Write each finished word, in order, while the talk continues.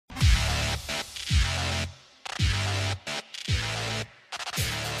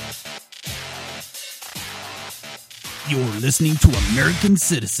You're listening to American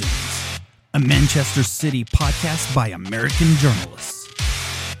Cityzens, a Manchester City podcast by American journalists.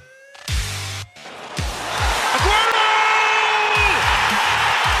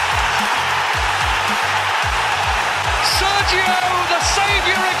 Sergio, the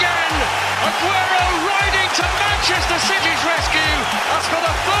saviour again. Aguero riding to Manchester City's rescue as for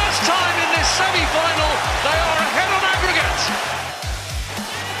the first time in this semi-final, they are ahead on aggregate.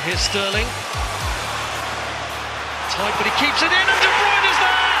 Here's Sterling. Tight, but he keeps it in, and De Bruyne is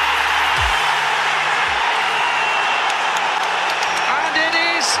there. And it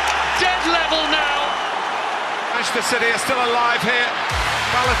is dead level now. Manchester City are still alive here.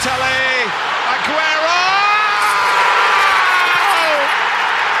 Balotelli, Aguero!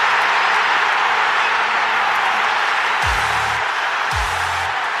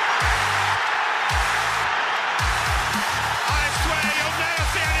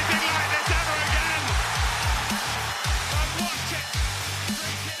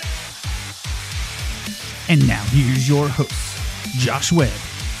 And now here's your hosts, Josh Webb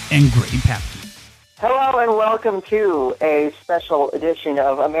and Papke. Hello and welcome to a special edition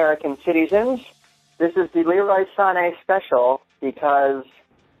of American Cityzens. This is the Leroy Sane special because,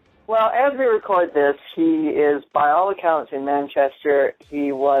 well, as we record this, he is by all accounts in Manchester.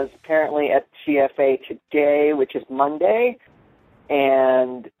 He was apparently at CFA today, which is Monday,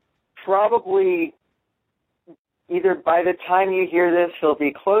 and probably either by the time you hear this, he'll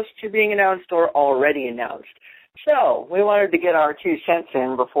be close to being announced or already announced. So, we wanted to get our 2 cents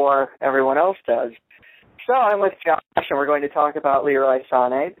in before everyone else does. So, I'm with Josh, and we're going to talk about Leroy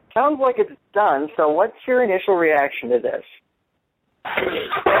Sane. Sounds like it's done, so what's your initial reaction to this?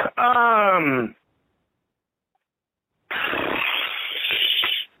 I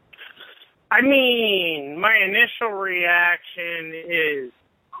mean, my initial reaction is,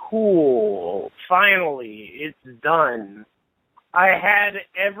 cool. Finally, it's done. I had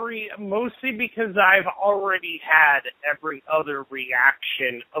mostly because I've already had every other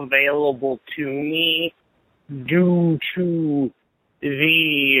reaction available to me due to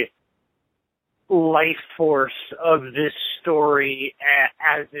the life force of this story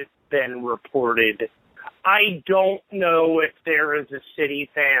as it's been reported. I don't know if there is a City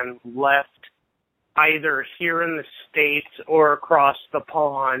fan left either here in the States or across the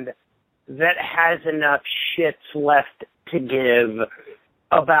pond that has enough shits left to give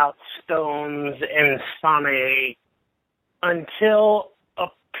about Stones and Sane until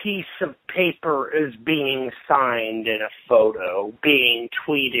a piece of paper is being signed and a photo being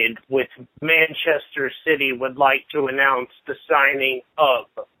tweeted with Manchester City would like to announce the signing of.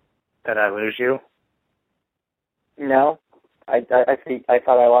 Did I lose you? No, I thought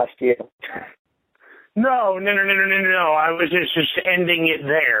I lost you. No. I was just ending it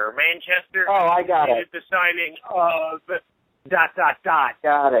there. Manchester. Oh, I got it. The signing of ... Got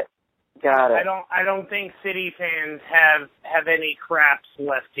it. I don't think City fans have any craps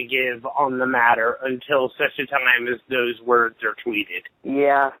left to give on the matter until such a time as those words are tweeted.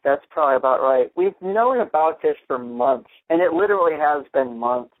 Yeah, that's probably about right. We've known about this for months, and it literally has been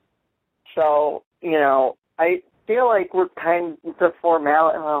months. So, I feel like we're kind of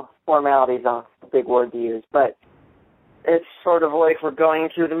formality's a big word to use, but it's sort of like we're going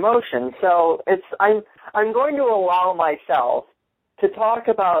through the motions. So I'm going to allow myself to talk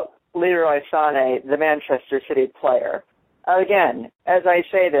about Leroy Sane, the Manchester City player. Again, as I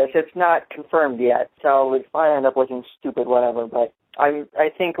say this, it's not confirmed yet, so if I end up looking stupid, whatever, but I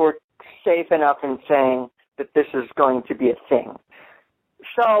think we're safe enough in saying that this is going to be a thing.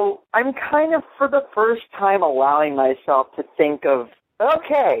 So I'm kind of, for the first time, allowing myself to think of,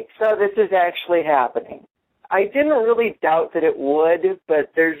 okay, so this is actually happening. I didn't really doubt that it would,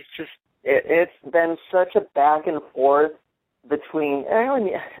 but it's been such a back and forth between,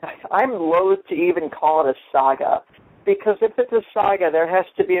 I'm loath to even call it a saga, because if it's a saga, there has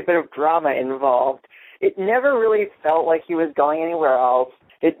to be a bit of drama involved. It never really felt like he was going anywhere else.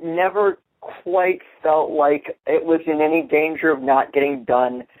 It never quite felt like it was in any danger of not getting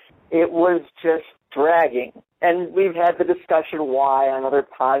done. It was just dragging. And we've had the discussion why on other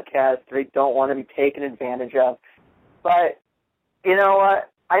podcasts they don't want to be taken advantage of. But, you know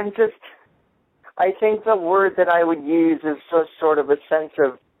what? I think the word that I would use is just sort of a sense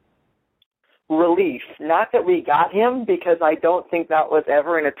of relief. Not that we got him, because I don't think that was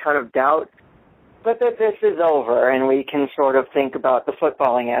ever in a ton of doubt, but that this is over and we can sort of think about the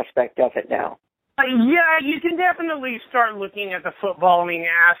footballing aspect of it now. Yeah, you can definitely start looking at the footballing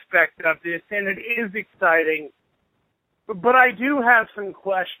aspect of this, and it is exciting. But I do have some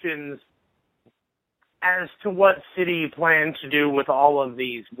questions as to what City plans to do with all of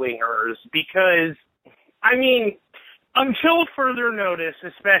these wingers, because, I mean, Until further notice,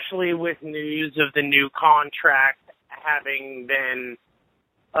 especially with news of the new contract having been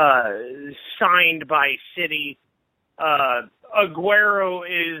signed by City, Aguero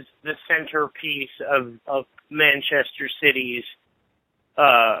is the centerpiece of Manchester City's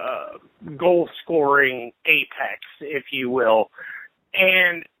goal-scoring apex, if you will.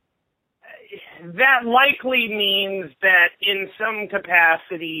 And that likely means that in some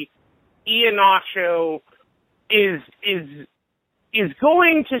capacity, Iheanacho is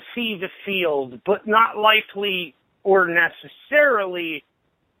going to see the field, but not likely or necessarily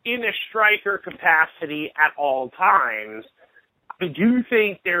in a striker capacity at all times. I do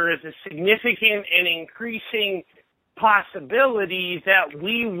think there is a significant and increasing possibility that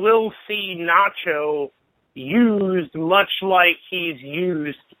we will see Nacho used much like he's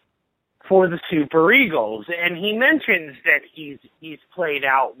used for the Super Eagles. And he mentions that he's played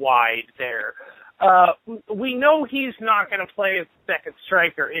out wide there. We know he's not going to play as second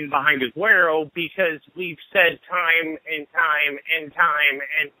striker in behind Aguero because we've said time and time and time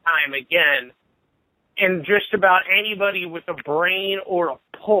and time again, and just about anybody with a brain or a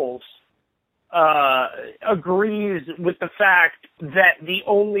pulse agrees with the fact that the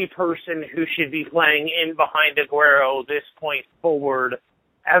only person who should be playing in behind Aguero this point forward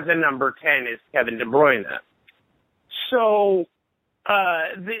as a number 10 is Kevin De Bruyne. So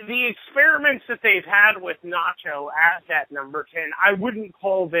the experiments that they've had with Nacho as that number 10, I wouldn't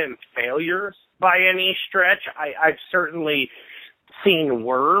call them failures by any stretch. I've certainly seen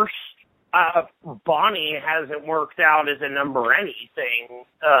worse. Bonnie hasn't worked out as a number anything.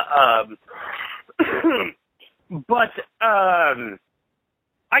 But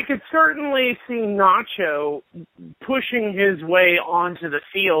I could certainly see Nacho pushing his way onto the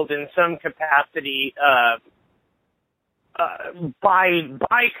field in some capacity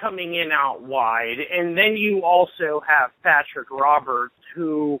by coming in out wide. And then you also have Patrick Roberts,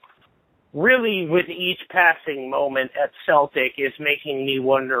 who really with each passing moment at Celtic is making me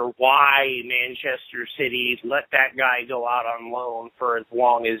wonder why Manchester City let that guy go out on loan for as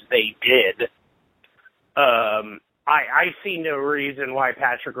long as they did. I see no reason why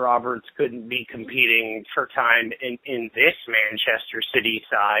Patrick Roberts couldn't be competing for time in this Manchester City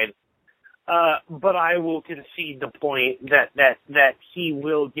side. But I will concede the point that he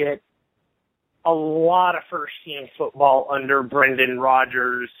will get a lot of first-team football under Brendan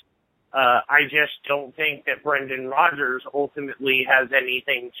Rodgers. I just don't think that Brendan Rodgers ultimately has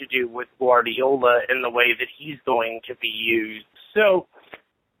anything to do with Guardiola in the way that he's going to be used. So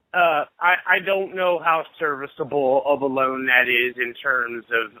I don't know how serviceable of a loan that is in terms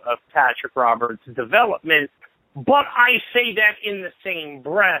of Patrick Roberts' development, but I say that in the same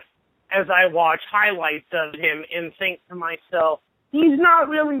breath as I watch highlights of him and think to myself, he's not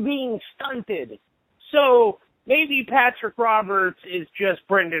really being stunted. So maybe Patrick Roberts is just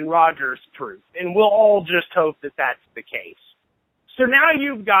Brendan Rodgers' proof, and we'll all just hope that that's the case. So now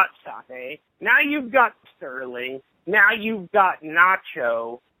you've got Sane, now you've got Sterling, now you've got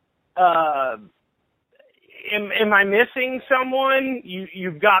Nacho. Am I missing someone?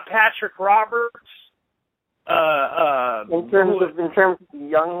 You've got Patrick Roberts. In terms of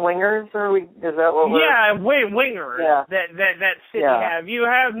young wingers, is that what we're... Yeah, wingers. Yeah. That City have. You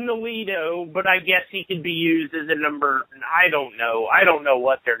have Nolito, but I guess he could be used as a number. I don't know. I don't know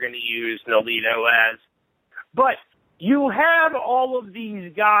what they're going to use Nolito as. But you have all of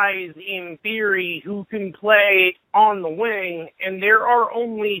these guys in theory who can play on the wing, and there are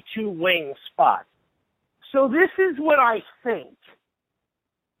only 2 wing spots. So this is what I think.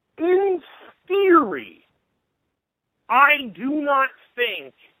 In theory, I do not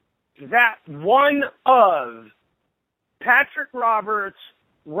think that one of Patrick Roberts,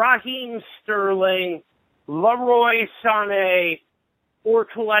 Raheem Sterling, Leroy Sane, or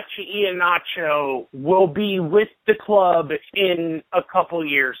Kelechi Iheanacho will be with the club in a couple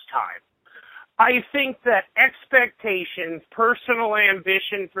years' time. I think that expectations, personal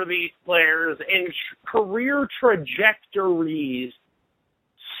ambition for these players, and career trajectories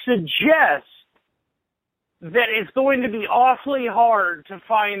suggest that it's going to be awfully hard to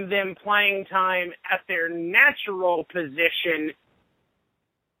find them playing time at their natural position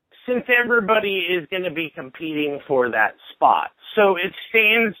since everybody is going to be competing for that spot. So it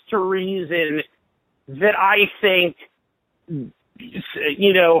stands to reason that I think,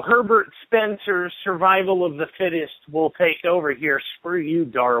 Herbert Spencer's survival of the fittest will take over here. Screw you,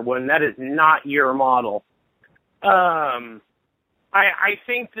 Darwin. That is not your model. I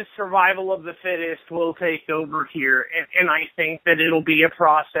think the survival of the fittest will take over here, and I think that it'll be a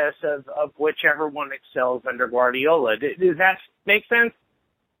process of whichever one excels under Guardiola. Does that make sense?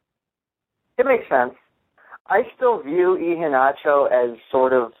 It makes sense. I still view Iheanacho as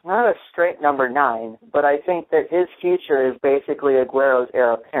sort of, not a straight number 9, but I think that his future is basically Aguero's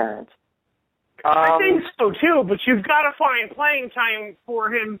heir apparent. I think so, too, but you've got to find playing time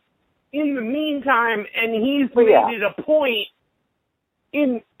for him in the meantime, and he's made it a point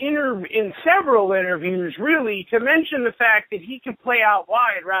in several interviews, really, to mention the fact that he can play out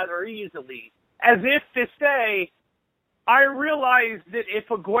wide rather easily, as if to say, I realize that if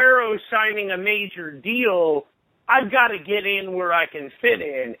Aguero's signing a major deal, I've got to get in where I can fit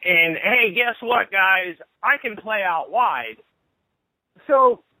in. And, hey, guess what, guys? I can play out wide.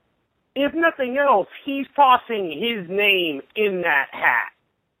 So, if nothing else, he's tossing his name in that hat.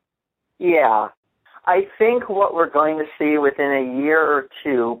 Yeah. I think what we're going to see within a year or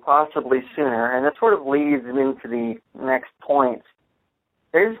two, possibly sooner, and that sort of leads into the next point,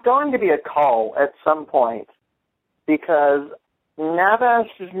 there's going to be a call at some point because Navas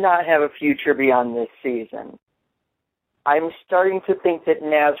does not have a future beyond this season. I'm starting to think that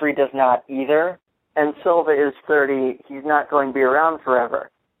Nasri does not either, and Silva is 30. He's not going to be around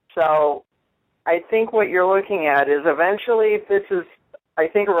forever. So I think what you're looking at is eventually I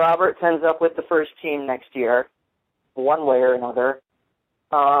think Roberts ends up with the first team next year, one way or another.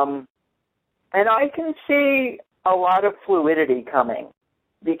 And I can see a lot of fluidity coming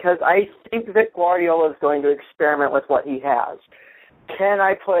because I think that Guardiola is going to experiment with what he has. Can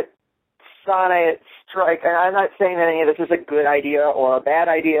I put Sane at strike? And I'm not saying that any of this is a good idea or a bad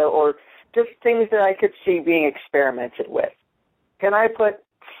idea or just things that I could see being experimented with. Can I put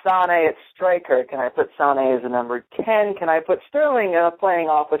Sane at striker? Can I put Sane as a number 10? Can I put Sterling playing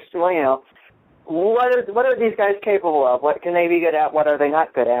off with Sterling? What are these guys capable of? What can they be good at? What are they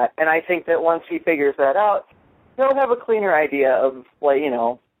not good at? And I think that once he figures that out, he'll have a cleaner idea of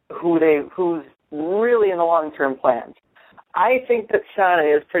who's really in the long-term plans. I think that Sane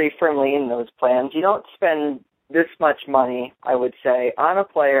is pretty firmly in those plans. You don't spend this much money, I would say, on a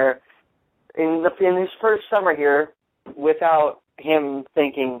player in his first summer here without him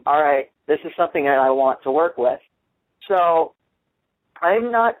thinking, all right, this is something that I want to work with. So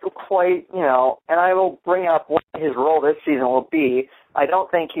I'm not quite, and I will bring up what his role this season will be. I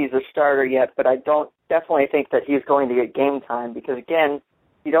don't think he's a starter yet, but I definitely think that he's going to get game time because, again,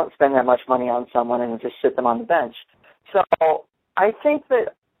 you don't spend that much money on someone and just sit them on the bench. So I think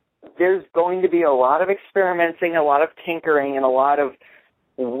that there's going to be a lot of experimenting, a lot of tinkering, and a lot of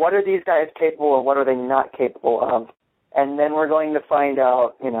what are these guys capable of, what are they not capable of. And then we're going to find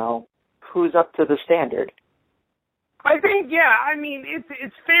out, who's up to the standard. I think,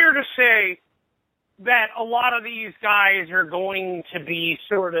 it's fair to say that a lot of these guys are going to be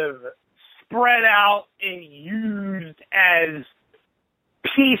sort of spread out and used as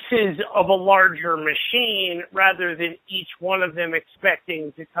pieces of a larger machine rather than each one of them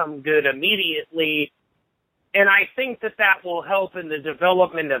expecting to come good immediately. And I think that will help in the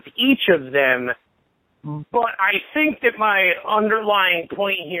development of each of them. But I think that my underlying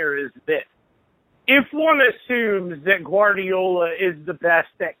point here is this. If one assumes that Guardiola is the best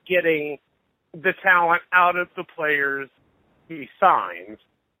at getting the talent out of the players he signs,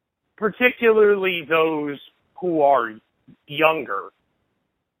 particularly those who are younger,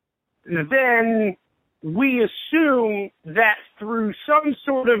 then we assume that through some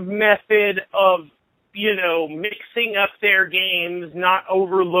sort of method of mixing up their games, not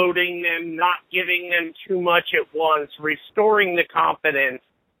overloading them, not giving them too much at once, restoring the confidence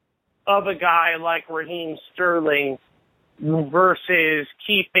of a guy like Raheem Sterling versus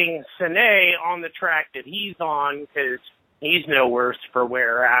keeping Sané on the track that he's on because he's no worse for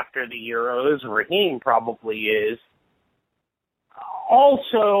wear after the Euros. Raheem probably is.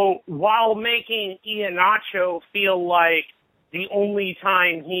 Also, while making Iheanacho feel like the only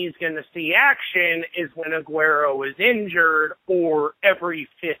time he's going to see action is when Aguero is injured or every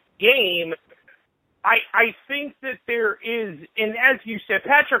fifth game, I think that there is, and as you said,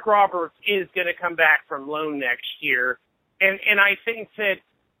 Patrick Roberts is going to come back from loan next year, and I think that,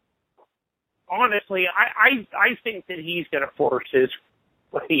 honestly, I think that he's going to force his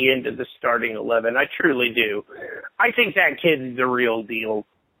way into the starting 11. I truly do. I think that kid's the real deal.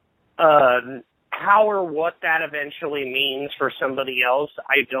 How or what that eventually means for somebody else,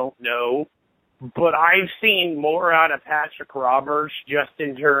 I don't know. But I've seen more out of Patrick Roberts just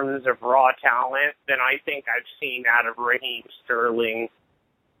in terms of raw talent than I think I've seen out of Raheem Sterling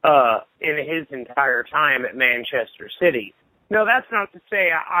in his entire time at Manchester City. No, that's not to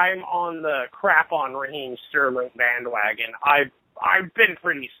say I'm on the crap on Raheem Sterling bandwagon. I've been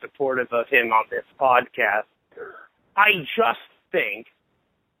pretty supportive of him on this podcast. I just think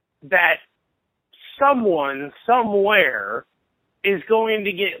that someone, somewhere, is going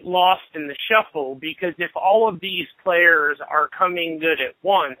to get lost in the shuffle, because if all of these players are coming good at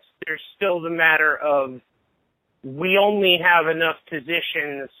once, there's still the matter of we only have enough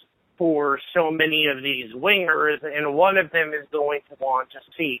positions for so many of these wingers, and one of them is going to want to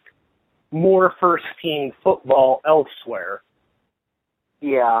seek more first-team football elsewhere.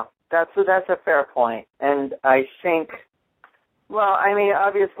 Yeah, that's a fair point. And I think, well, I mean,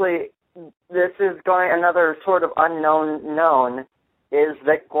 obviously, this is going, another sort of unknown known is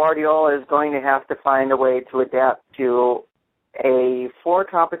that Guardiola is going to have to find a way to adapt to a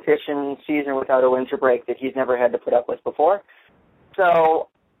 4-competition season without a winter break that he's never had to put up with before. So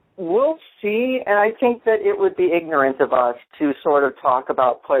we'll see, and I think that it would be ignorant of us to sort of talk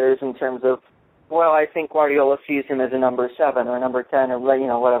about players in terms of, well, I think Guardiola sees him as a number 7 or a number 10 or,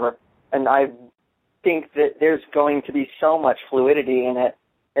 whatever. And I think that there's going to be so much fluidity in it,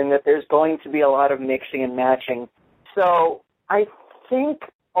 and that there's going to be a lot of mixing and matching. So I think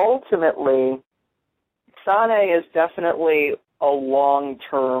ultimately Sane is definitely a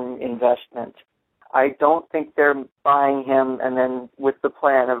long-term investment. I don't think they're buying him and then with the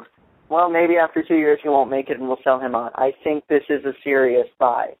plan of, well, maybe after 2 years he won't make it and we'll sell him on. I think this is a serious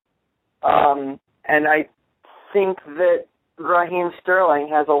buy. And I think that Raheem Sterling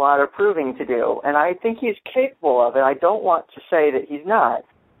has a lot of proving to do, and I think he's capable of it. I don't want to say that he's not,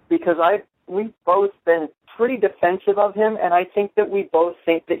 because we've both been pretty defensive of him, and I think that we both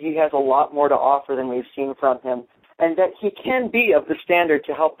think that he has a lot more to offer than we've seen from him, and that he can be of the standard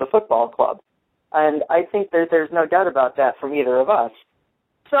to help the football club. And I think that there's no doubt about that from either of us.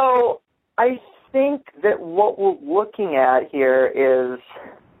 So I think that what we're looking at here is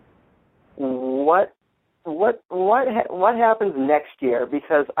what happens next year,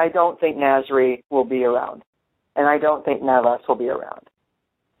 because I don't think Nasri will be around, and I don't think Navas will be around.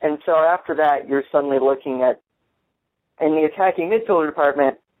 And so after that, you're suddenly looking at, in the attacking midfielder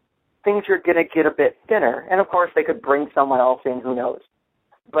department, things are going to get a bit thinner. And of course, they could bring someone else in, who knows.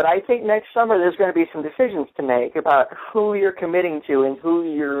 But I think next summer there's going to be some decisions to make about who you're committing to and who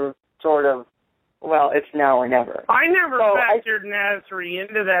you're sort of, well, it's now or never. I never factored Nasri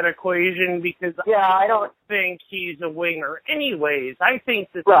into that equation because I don't think he's a winger anyways. I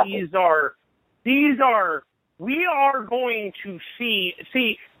think that we are going to see,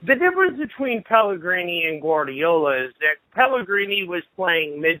 the difference between Pellegrini and Guardiola is that Pellegrini was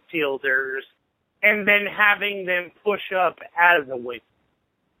playing midfielders and then having them push up as a winger.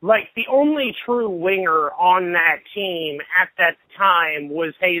 Like, the only true winger on that team at that time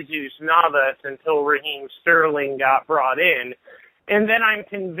was Jesus Navas until Raheem Sterling got brought in. And then I'm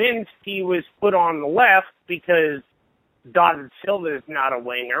convinced he was put on the left because David Silva is not a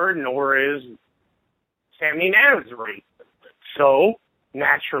winger, nor is Sammy Nasri. So,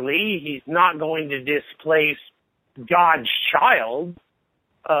 naturally, he's not going to displace God's child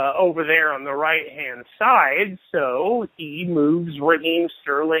over there on the right-hand side, so he moves Raheem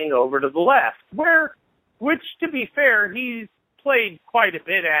Sterling over to the left, which, to be fair, he's played quite a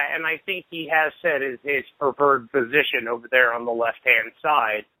bit at, and I think he has said is his preferred position over there on the left-hand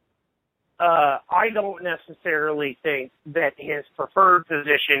side. I don't necessarily think that his preferred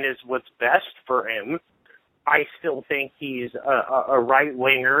position is what's best for him. I still think he's a right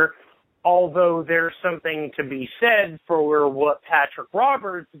winger, although there's something to be said for what Patrick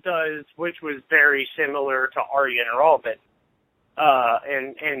Roberts does, which was very similar to Arjen Robben.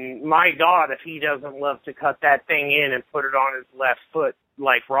 And my God, if he doesn't love to cut that thing in and put it on his left foot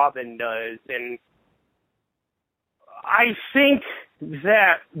like Robben does. And I think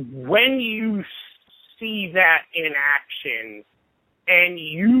that when you see that in action and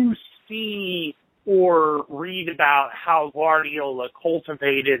you see or read about how Guardiola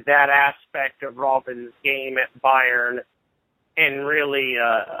cultivated that aspect of Robben's game at Bayern and really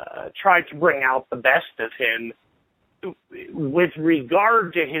tried to bring out the best of him with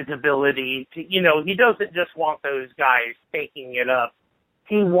regard to his ability to, he doesn't just want those guys taking it up.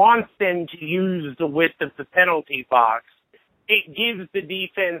 He wants them to use the width of the penalty box. It gives the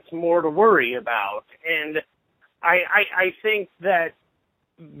defense more to worry about. And I think that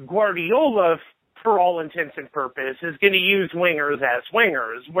Guardiola, for all intents and purposes, is going to use wingers as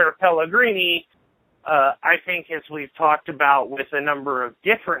wingers, where Pellegrini, I think, as we've talked about with a number of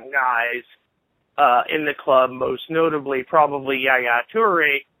different guys in the club, most notably probably Yaya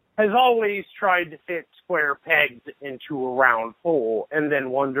Toure, has always tried to fit square pegs into a round hole and then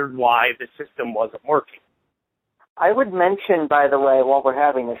wondered why the system wasn't working. I would mention, by the way, while we're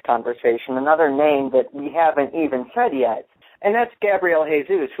having this conversation, another name that we haven't even said yet, and that's Gabriel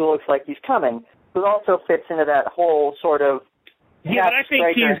Jesus, who looks like he's coming, who also fits into that whole sort of Yeah, but I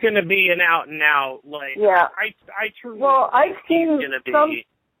think he's going to be an out-and-out. Like, yeah. I truly I've think he's going to be.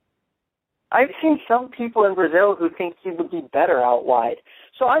 I've seen some people in Brazil who think he would be better out wide.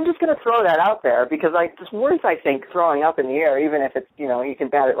 So I'm just going to throw that out there because it's worth, I think, throwing up in the air, even if it's, you can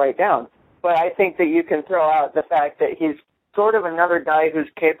bat it right down. But I think that you can throw out the fact that he's sort of another guy who's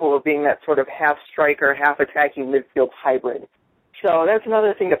capable of being that sort of half striker, half attacking midfield hybrid. So that's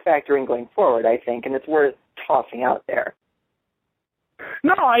another thing to factor in going forward, I think, and it's worth tossing out there.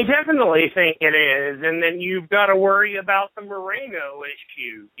 No, I definitely think it is. And then you've got to worry about the Moreno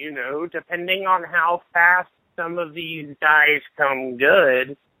issue, depending on how fast some of these guys come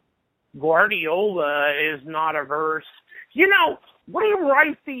good. Guardiola is not averse. We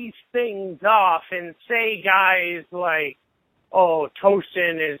write these things off and say guys like, oh,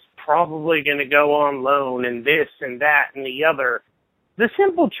 Tosin is probably going to go on loan and this and that and the other. The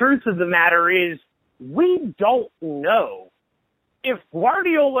simple truth of the matter is we don't know. If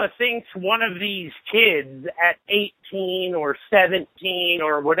Guardiola thinks one of these kids at 18 or 17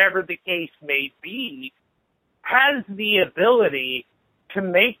 or whatever the case may be has the ability to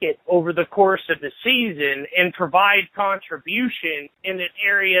make it over the course of the season and provide contribution in an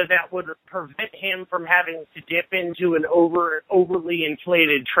area that would prevent him from having to dip into an overly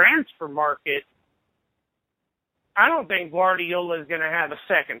inflated transfer market, I don't think Guardiola is going to have a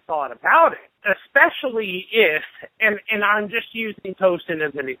second thought about it, especially if, and I'm just using Tosin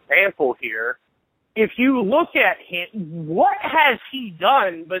as an example here, if you look at him, what has he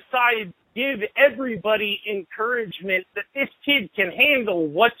done besides give everybody encouragement that this kid can handle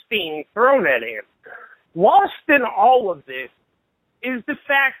what's being thrown at him? Lost in all of this is the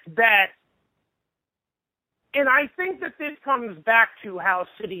fact that, and I think that this comes back to how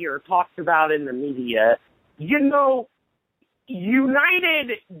City are talked about in the media,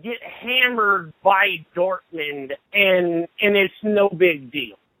 United get hammered by Dortmund, and it's no big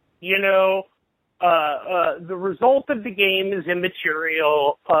deal. The result of the game is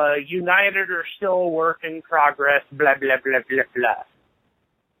immaterial. United are still a work in progress, blah, blah, blah, blah, blah.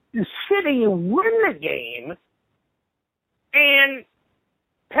 City win the game, and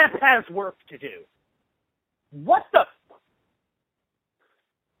Pep has work to do. What the?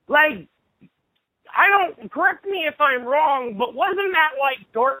 Correct me if I'm wrong, but wasn't that like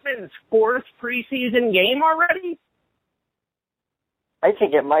Dortmund's fourth preseason game already? I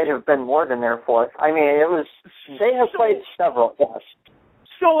think it might have been more than their fourth. I mean, they have played several, yes.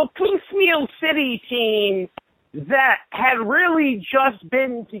 So a piecemeal City team that had really just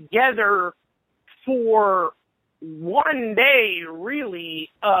been together for one day, really,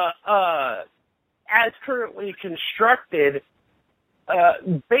 as currently constructed,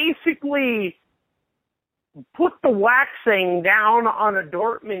 basically put the waxing down on a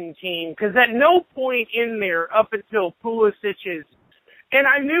Dortmund team, because at no point in there up until Pulisic's, and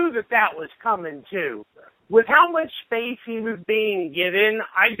I knew that was coming too, with how much space he was being given,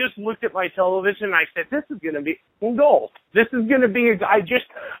 I just looked at my television and I said, this is going to be a goal. This is going to be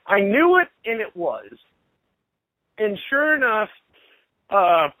I knew it, and it was. And sure enough,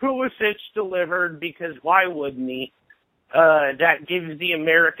 Pulisic delivered, because why wouldn't he? That gives the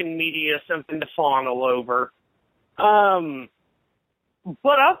American media something to fawn all over. But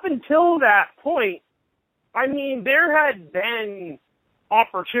up until that point, I mean, there had been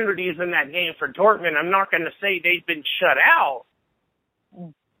opportunities in that game for Dortmund. I'm not going to say they've been shut out,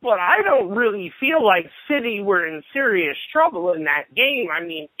 but I don't really feel like City were in serious trouble in that game. I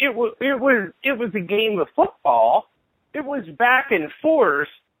mean, it was a game of football. It was back and forth.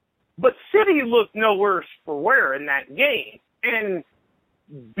 But City looked no worse for wear in that game. And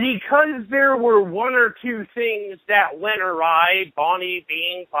because there were one or two things that went awry, Bonnie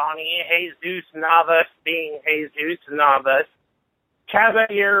being Bonnie, Jesus Navas being Jesus Navas,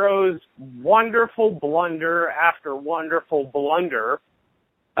 Caballero's wonderful blunder after wonderful blunder,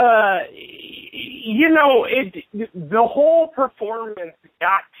 the whole performance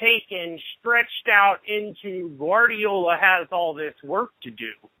got taken, stretched out into Guardiola has all this work to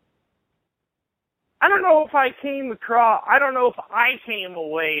do. I don't know if I came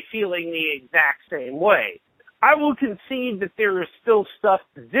away feeling the exact same way. I will concede that there is still stuff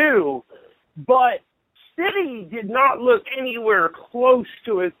to do, but City did not look anywhere close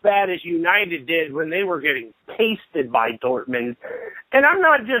to as bad as United did when they were getting pasted by Dortmund. And I'm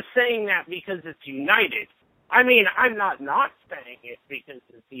not just saying that because it's United. I mean, I'm not saying it because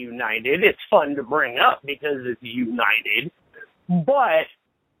it's United. It's fun to bring up because it's United. But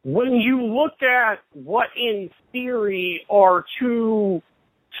when you look at what in theory are two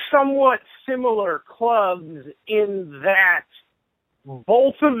somewhat similar clubs in that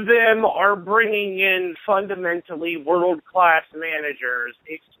both of them are bringing in fundamentally world-class managers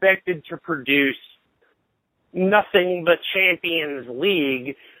expected to produce nothing but Champions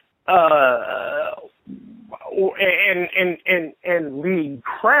League and league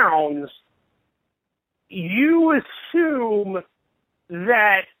crowns. You assume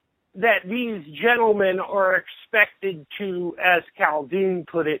that these gentlemen are expected to, as Khaldun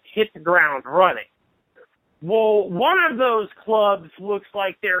put it, hit the ground running. Well, one of those clubs looks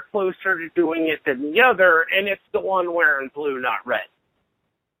like they're closer to doing it than the other, and it's the one wearing blue, not red.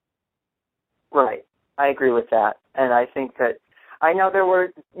 Right. I agree with that. And I think that, I know there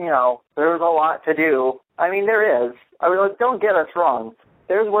was a lot to do. I mean, there is. I mean, don't get us wrong.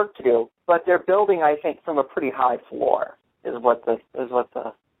 There's work to do, but they're building, I think, from a pretty high floor, is what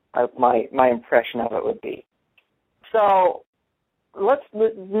my impression of it would be. So, now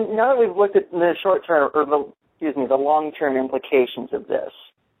that we've looked at the short-term, or the long-term implications of this,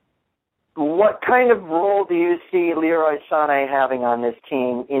 what kind of role do you see Leroy Sane having on this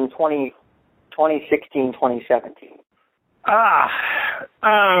team in 2016, 2017?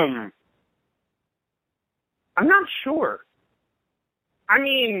 I'm not sure. I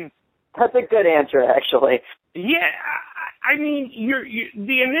mean, that's a good answer, actually. Yeah, I mean,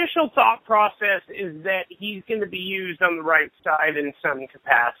 the initial thought process is that he's going to be used on the right side in some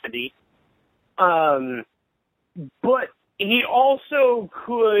capacity. But he also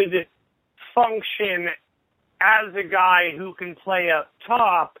could function as a guy who can play up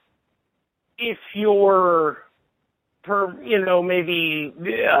top if you're, maybe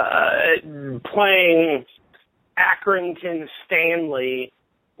playing Accrington Stanley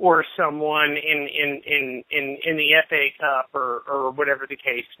or someone in the FA Cup or whatever the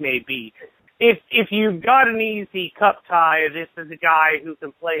case may be. If you've got an easy cup tie, this is a guy who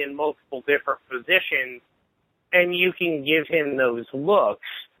can play in multiple different positions, and you can give him those looks.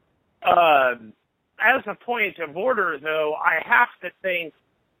 As a point of order, though, I have to think,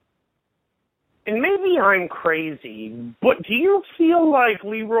 and maybe I'm crazy, but do you feel like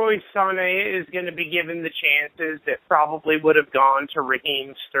Leroy Sane is going to be given the chances that probably would have gone to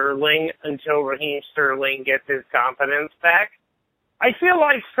Raheem Sterling until Raheem Sterling gets his confidence back? I feel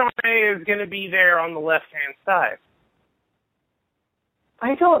like Sane is going to be there on the left-hand side.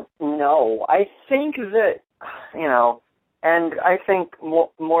 I don't know. I think that, and I think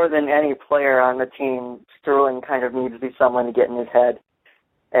more than any player on the team, Sterling kind of needs to be someone to get in his head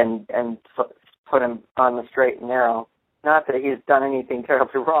and put him on the straight and narrow. Not that he's done anything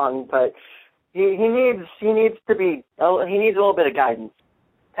terribly wrong, but he needs a little bit of guidance.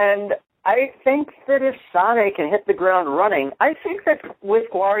 And I think that if Sane can hit the ground running, I think that with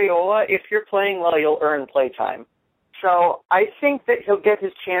Guardiola, if you're playing well, you'll earn play time. So I think that he'll get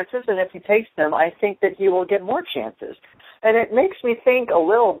his chances, and if he takes them, I think that he will get more chances. And it makes me think a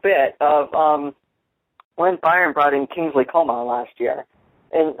little bit of when Bayern brought in Kingsley Coman last year,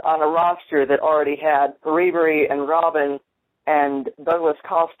 and on a roster that already had Ribery and Robin, and Douglas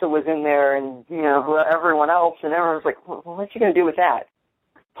Costa was in there, and everyone else, and everyone was like, well, what's he going to do with that?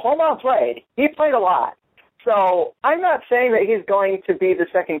 Coman played. He played a lot. So I'm not saying that he's going to be the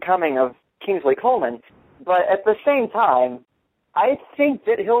second coming of Kingsley Coman, but at the same time, I think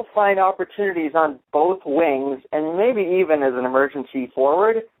that he'll find opportunities on both wings, and maybe even as an emergency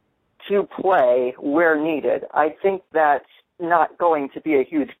forward, to play where needed. I think that's not going to be a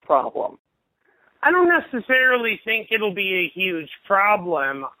huge problem. I don't necessarily think it'll be a huge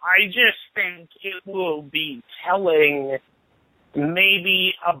problem. I just think it will be telling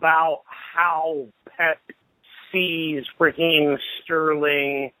maybe about how Pep sees Raheem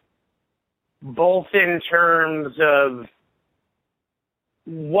Sterling, both in terms of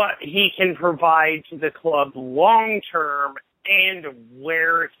what he can provide to the club long term and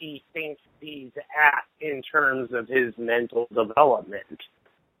where he thinks he's at in terms of his mental development.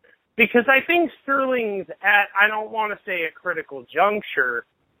 Because I think Sterling's at, I don't want to say a critical juncture,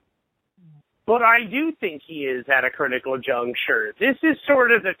 but I do think he is at a critical juncture. This is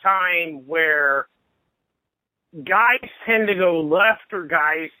sort of the time where guys tend to go left or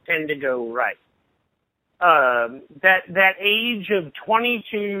guys tend to go right. That age of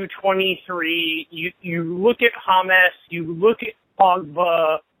 22, 23, you look at James, you look at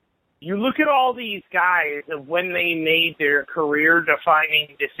Pogba, you look at all these guys of when they made their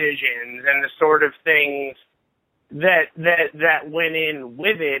career-defining decisions and the sort of things that went in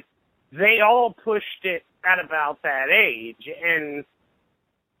with it, they all pushed it at about that age. And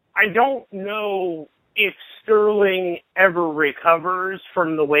I don't know if Sterling ever recovers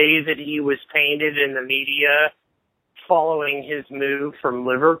from the way that he was painted in the media following his move from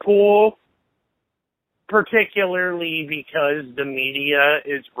Liverpool. particularly because the media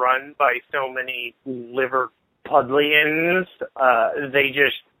is run by so many Liverpudlians. They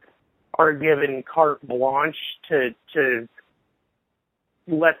just are given carte blanche to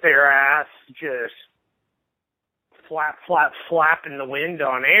let their ass just flap in the wind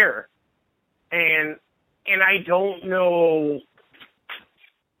on air. And I don't know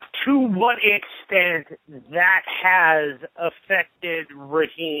to what extent that has affected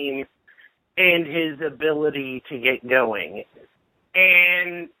Raheem and his ability to get going.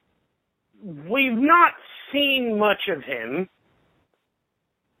 And we've not seen much of him.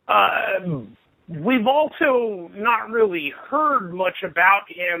 We've also not really heard much about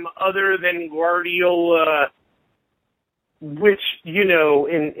him other than Guardiola, which,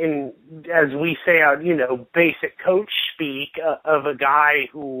 in as we say out, basic coach speak of a guy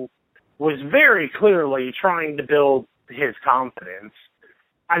who was very clearly trying to build his confidence.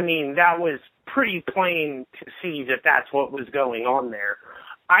 I mean, that was pretty plain to see that that's what was going on there.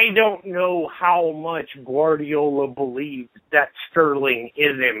 I don't know how much Guardiola believes that Sterling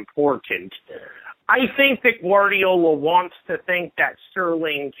is important. I think that Guardiola wants to think that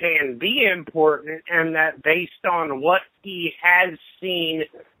Sterling can be important and that based on what he has seen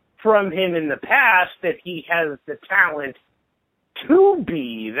from him in the past, that he has the talent to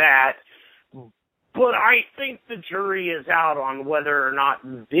be that. But I think the jury is out on whether or not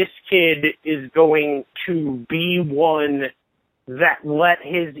this kid is going to be one that let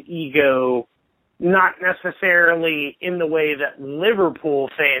his ego, not necessarily in the way that Liverpool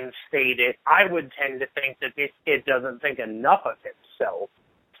fans state it. I would tend to think that this kid doesn't think enough of himself,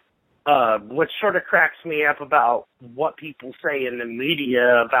 which sort of cracks me up about what people say in the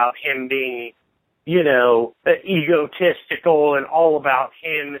media about him being, egotistical and all about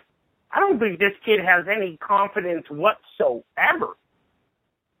him. I don't think this kid has any confidence whatsoever.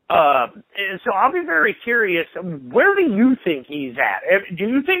 And so I'll be very curious, where do you think he's at? Do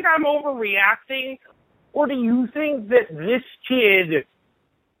you think I'm overreacting, or do you think that this kid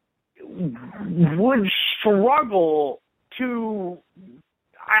would struggle to,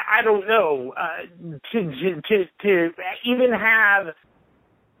 I don't know, to even have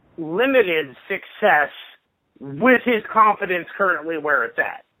limited success with his confidence currently where it's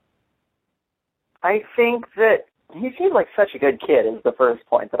at? I think that he seems like such a good kid is the first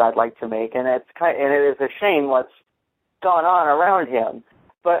point that I'd like to make, and it is a shame what's gone on around him.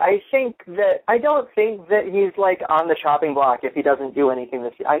 But I don't think that he's like on the chopping block if he doesn't do anything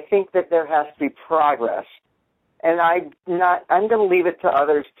this year. I think that there has to be progress. And I'm going to leave it to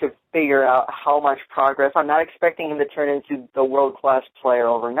others to figure out how much progress. I'm not expecting him to turn into the world-class player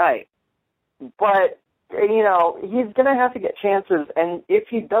overnight. But he's going to have to get chances, and if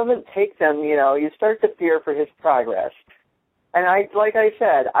he doesn't take them, you start to fear for his progress. And like I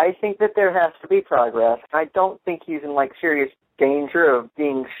said, I think that there has to be progress. I don't think he's in serious danger of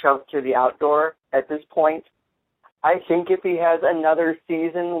being shoved to the outdoor at this point. I think if he has another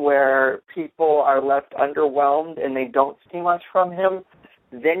season where people are left underwhelmed and they don't see much from him,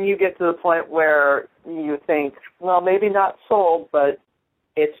 then you get to the point where you think, well, maybe not sold, but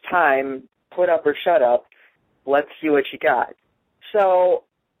it's time. Put up or shut up. Let's see what you got. So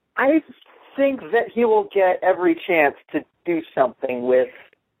I think that he will get every chance to do something with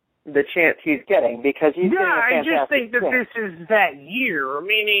the chance he's getting because he's getting a fantastic I just think that this is that year,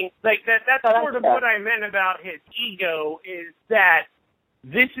 meaning that's sort of what I meant about his ego is that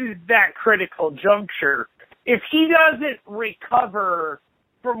this is that critical juncture. If he doesn't recover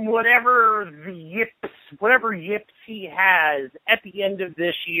from whatever yips he has at the end of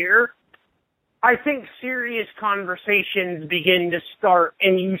this year, I think serious conversations begin to start,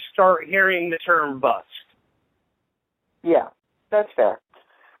 and you start hearing the term bust. Yeah, that's fair.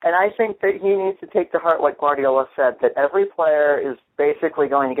 And I think that he needs to take to heart what Guardiola said, that every player is basically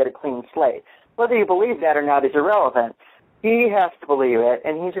going to get a clean slate. Whether you believe that or not is irrelevant. He has to believe it,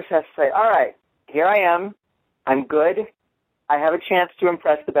 and he just has to say, all right, here I am. I'm good. I have a chance to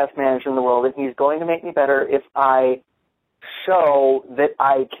impress the best manager in the world, and he's going to make me better if I show that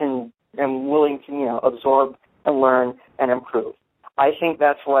I am willing to, absorb and learn and improve. I think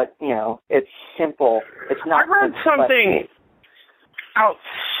that's what, it's simple. It's not. I read something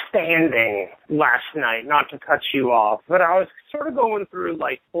outstanding last night, not to cut you off, but I was sort of going through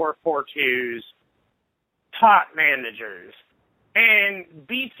 442's top managers. And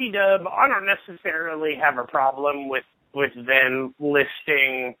BT Dub, I don't necessarily have a problem with them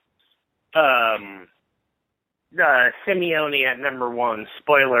listing Simeone at number one.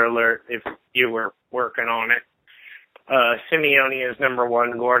 Spoiler alert if you were working on it. Simeone is number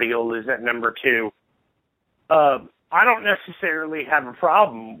one. Guardiola is at number two. I don't necessarily have a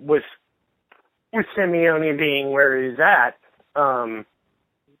problem with with Simeone being where he's at.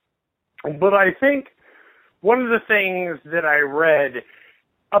 But I think one of the things that I read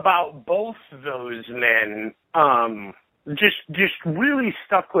about both those men just really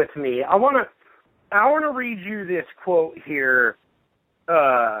stuck with me. I want to read you this quote here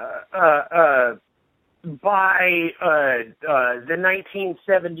by the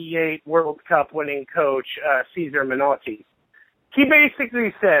 1978 World Cup winning coach Cesar Menotti. He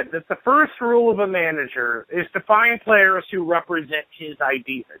basically said that the first rule of a manager is to find players who represent his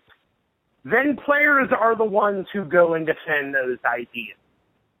ideas. Then players are the ones who go and defend those ideas.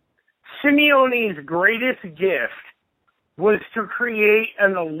 Simeone's greatest gift was to create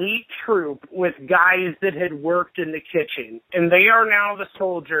an elite troupe with guys that had worked in the kitchen, and they are now the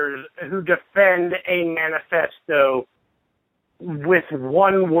soldiers who defend a manifesto with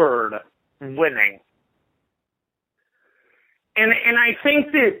one word: winning. And I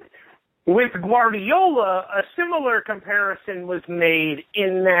think that with Guardiola, a similar comparison was made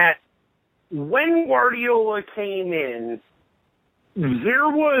in that when Guardiola came in, there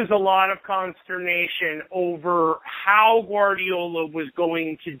was a lot of consternation over how Guardiola was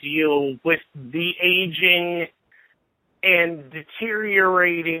going to deal with the aging and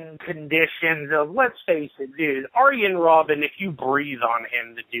deteriorating conditions of, let's face it, dude, Arjen Robben, if you breathe on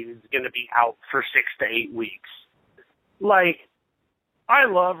him, the dude's going to be out for 6 to 8 weeks. Like, I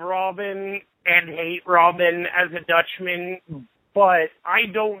love Robben and hate Robben as a Dutchman, but I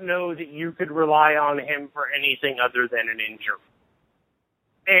don't know that you could rely on him for anything other than an injury.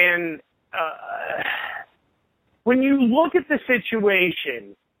 And when you look at the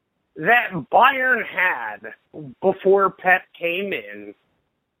situation that Bayern had before Pep came in,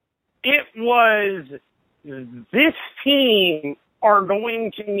 it was, this team are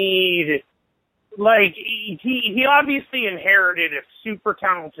going to need, like, he obviously inherited a super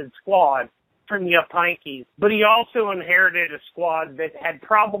talented squad from the Papke, but he also inherited a squad that had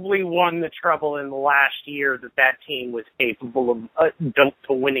probably won the treble in the last year that team was capable of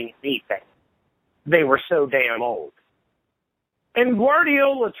to winning anything. They were so damn old. And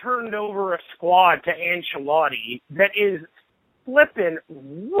Guardiola turned over a squad to Ancelotti that is flipping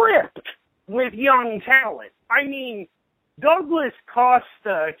ripped with young talent. I mean, Douglas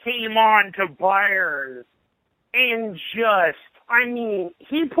Costa came on to Bayern and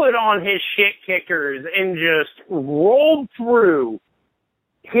he put on his shit kickers and just rolled through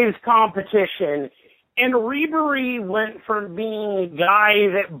his competition. And Ribéry went from being a guy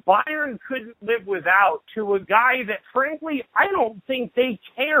that Bayern couldn't live without to a guy that, frankly, I don't think they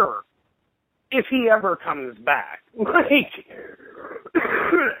care if he ever comes back.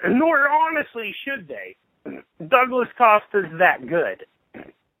 Nor honestly should they. Douglas Costa's that good.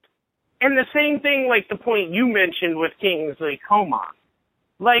 And the same thing, like the point you mentioned with Kingsley Coman.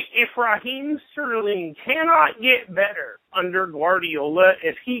 Like, if Raheem Sterling cannot get better under Guardiola,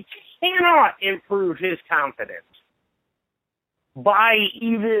 if he cannot improve his confidence by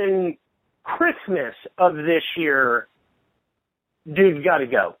even Christmas of this year, dude's got to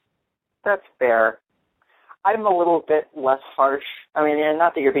go. That's fair. I'm a little bit less harsh. I mean, and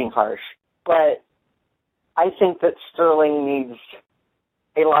not that you're being harsh, but I think that Sterling needs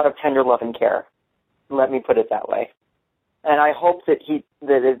a lot of tender love and care. Let me put it that way. And I hope that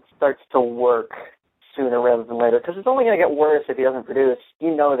it starts to work sooner rather than later, because it's only going to get worse if he doesn't produce.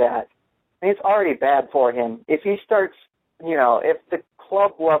 You know that. I mean, it's already bad for him. If he starts, if the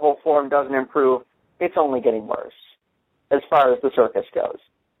club level form doesn't improve, it's only getting worse as far as the circus goes.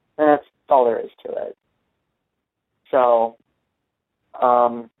 And that's all there is to it. So,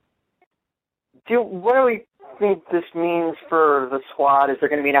 what do we think this means for the squad? Is there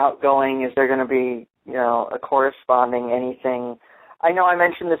going to be an outgoing? Is there going to be, a corresponding anything? I know I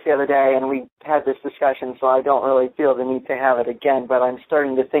mentioned this the other day, and we had this discussion, so I don't really feel the need to have it again, but I'm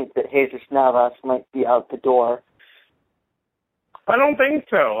starting to think that Jesus Navas might be out the door. I don't think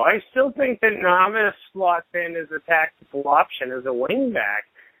so. I still think that Navas slots in as a tactical option as a wingback.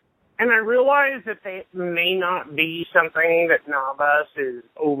 And I realize that they may not be something that Navas is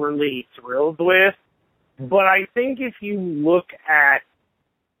overly thrilled with, but I think if you look at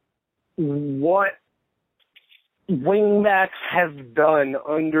what wingbacks have done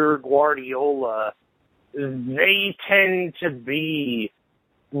under Guardiola, they tend to be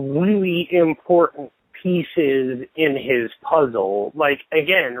really important pieces in his puzzle. Like,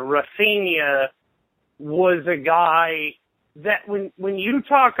 again, Rafinha was a guy that when you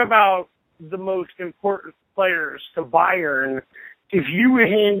talk about the most important players to Bayern, if you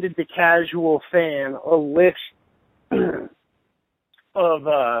handed the casual fan a list of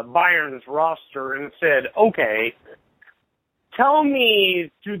Bayern's roster and said, okay, tell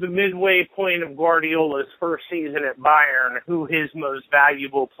me through the midway point of Guardiola's first season at Bayern who his most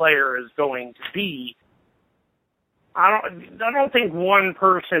valuable player is going to be. I don't think one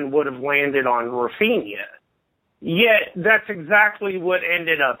person would have landed on Rafinha. Yet that's exactly what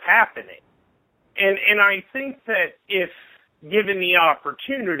ended up happening. And I think that if given the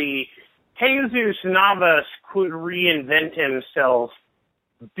opportunity, Jesus Navas could reinvent himself,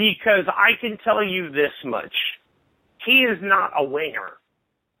 because I can tell you this much. He is not a winger.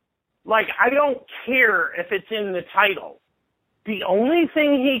 Like, I don't care if it's in the title. The only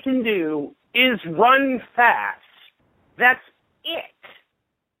thing he can do is run fast. That's it.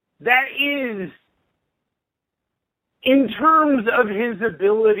 That is, in terms of his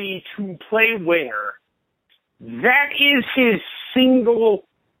ability to play winger, that is his single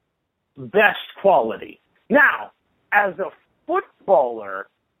best quality. Now, as a footballer,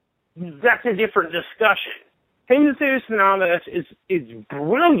 that's a different discussion. Jesus Navas is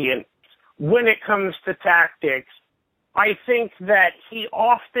brilliant when it comes to tactics. I think that he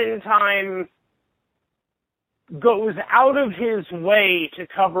oftentimes goes out of his way to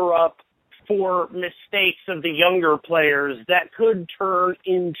cover up for mistakes of the younger players that could turn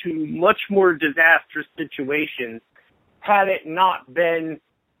into much more disastrous situations had it not been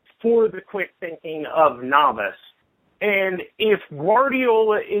for the quick thinking of Navas. And if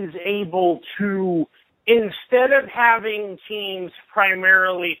Guardiola is able to, instead of having teams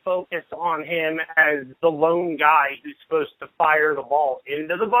primarily focus on him as the lone guy who's supposed to fire the ball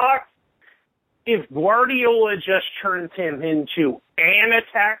into the box, if Guardiola just turns him into an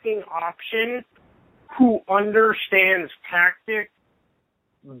attacking option who understands tactics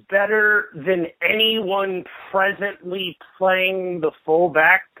better than anyone presently playing the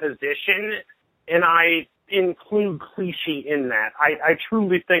fullback position, and I include Clichy in that. I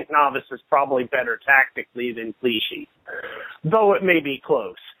truly think Navas is probably better tactically than Clichy, though it may be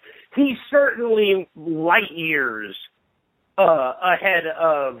close. He's certainly light years ahead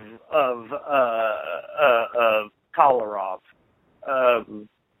of Kolarov.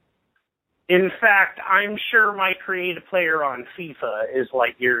 In fact, I'm sure my creative player on FIFA is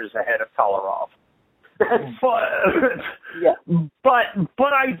light years ahead of Kolarov.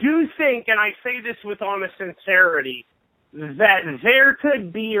 But I do think, and I say this with honest sincerity, that there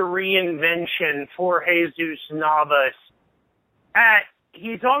could be a reinvention for Jesus Navas.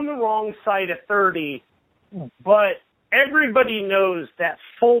 He's on the wrong side of 30, but everybody knows that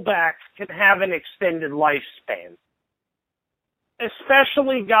fullbacks can have an extended lifespan,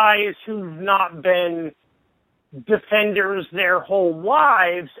 especially guys who've not been defenders their whole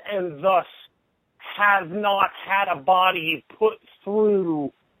lives and thus have not had a body put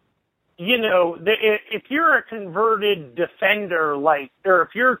through, if you're a converted defender or if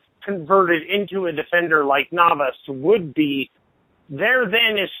you're converted into a defender like Navas would be, there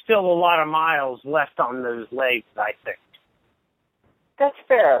then is still a lot of miles left on those legs, I think. That's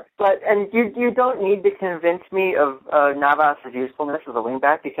fair, and you don't need to convince me of Navas' usefulness as a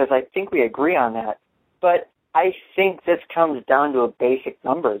wingback, because I think we agree on that. But I think this comes down to a basic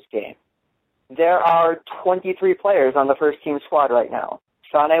numbers game. There are 23 players on the first team squad right now.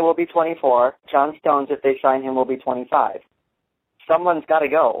 Sane will be 24. John Stones, if they sign him, will be 25. Someone's got to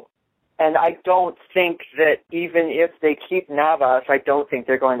go. And I don't think that even if they keep Navas, I don't think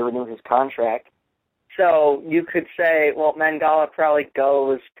they're going to renew his contract. So you could say, well, Mangala probably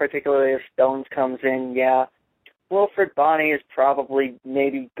goes, particularly if Stones comes in, yeah. Wilfred Bonny is probably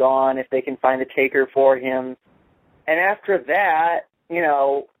maybe gone if they can find a taker for him. And after that,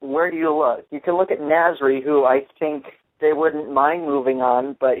 where do you look? You can look at Nasri, who I think they wouldn't mind moving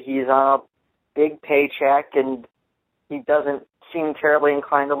on, but he's on a big paycheck and he doesn't seem terribly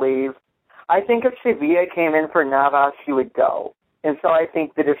inclined to leave. I think if Sevilla came in for Navas, he would go. And so I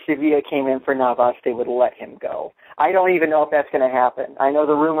think that if Sevilla came in for Navas, they would let him go. I don't even know if that's going to happen. I know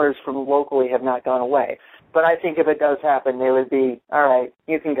the rumors from locally have not gone away. But I think if it does happen, they would be, all right,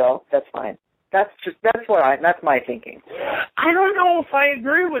 you can go. That's fine. That's my thinking. I don't know if I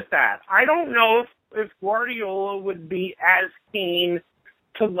agree with that. I don't know if Guardiola would be as keen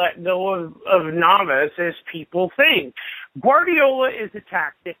to let go of Navas as people think. Guardiola is a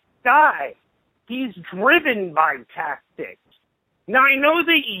tactic guy. He's driven by tactics. Now, I know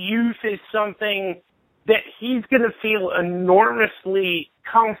that youth is something that he's going to feel enormously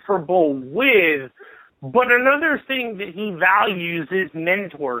comfortable with, but another thing that he values is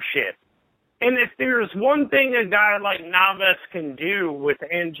mentorship. And if there's one thing a guy like Navas can do with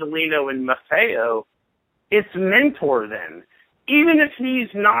Angelino and Maffeo, it's mentor them. Even if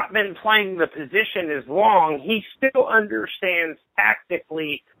he's not been playing the position as long, he still understands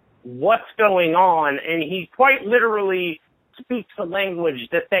tactically what's going on, and he quite literally speaks a language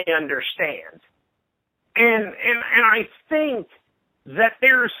that they understand. And I think that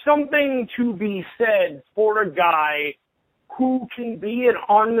there's something to be said for a guy who can be an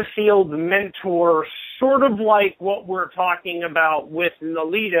on-the-field mentor, sort of like what we're talking about with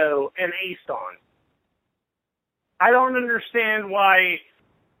Nolito and Ason. I don't understand why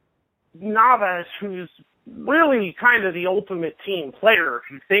Navas, who's really kind of the ultimate team player, if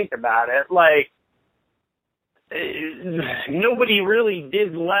you think about it, like, nobody really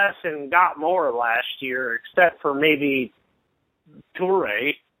did less and got more last year, except for maybe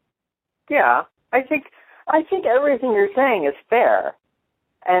Toure. Yeah, I think everything you're saying is fair,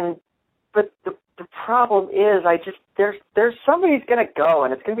 but the problem is, there's somebody's going to go,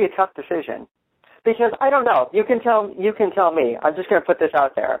 and it's going to be a tough decision, because I don't know. You can tell me. I'm just going to put this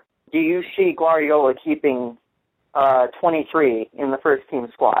out there. Do you see Guardiola keeping 23 in the first team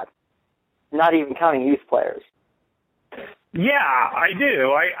squad, not even counting youth players? Yeah, I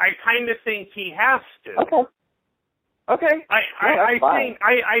do. I kind of think he has to. Okay.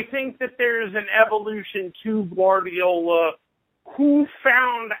 I think that there's an evolution to Guardiola, who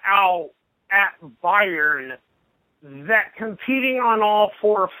found out at Bayern that competing on all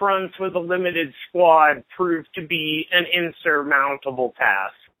four fronts with a limited squad proved to be an insurmountable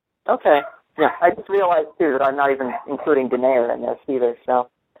task. Okay. Yeah, I just realized too that I'm not even including Denayer in this either. So,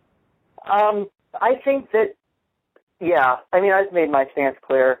 I think that. Yeah, I mean, I've made my stance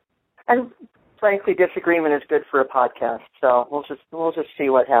clear, and frankly, disagreement is good for a podcast. So we'll just see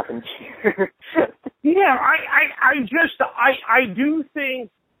what happens here. Yeah, I do think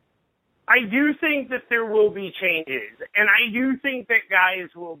that there will be changes, and I do think that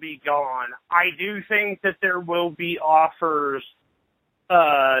guys will be gone. I do think that there will be offers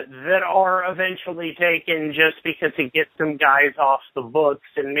that are eventually taken just because it gets some guys off the books,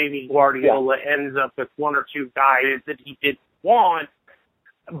 and maybe Guardiola ends up with one or two guys that he didn't want,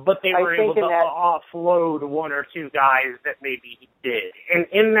 but they were able to offload one or two guys that maybe he did. And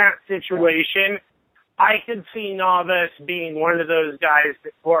in that situation, I could see Navas being one of those guys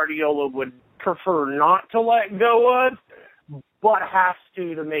that Guardiola would prefer not to let go of, but has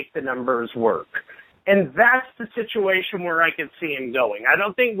to make the numbers work. And that's the situation where I could see him going. I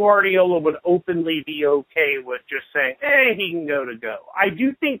don't think Guardiola would openly be okay with just saying, hey, he can go. I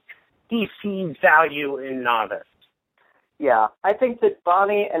do think he sees value in Navas. Yeah, I think that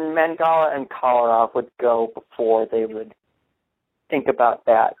Bonnie and Mangala and Kolarov would go before they would think about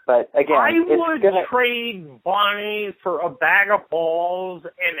that. But again, I would trade Bonnie for a bag of balls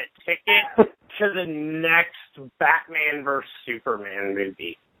and a ticket to the next Batman vs. Superman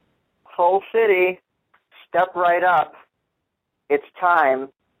movie. Whole city, step right up. It's time.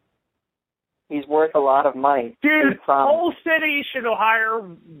 He's worth a lot of money. Dude, whole city should hire.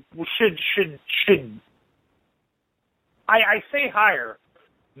 I say hire.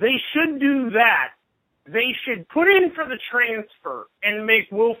 They should do that. They should put in for the transfer and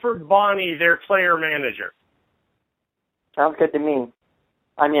make Wilfred Bonny their player manager. Sounds good to me.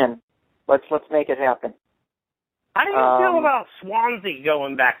 I'm in. Let's make it happen. How do you feel about Swansea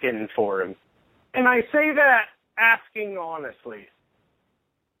going back in for him? And I say that asking honestly.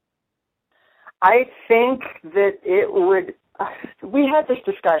 I think that it would... We had this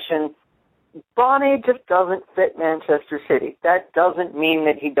discussion. Bonnie just doesn't fit Manchester City. That doesn't mean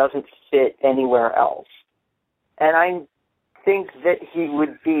that he doesn't fit anywhere else. And I think that he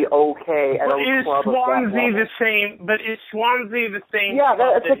would be okay at a club of that level. But is Swansea the same? Yeah,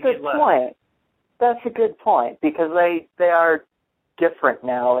 that's a good point. That's a good point, because they are different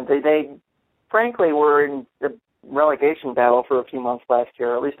now, and they frankly were in the relegation battle for a few months last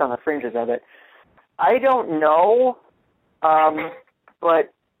year, at least on the fringes of it. I don't know,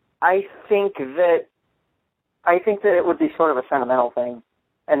 but I think that it would be sort of a sentimental thing,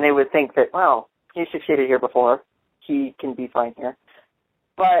 and they would think that, well, he succeeded here before, he can be fine here.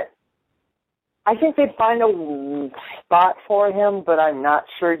 But I think they'd find a spot for him, but I'm not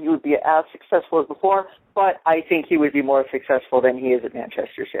sure he would be as successful as before. But I think he would be more successful than he is at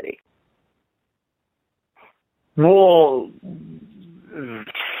Manchester City. Well,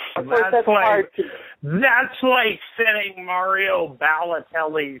 that's like setting Mario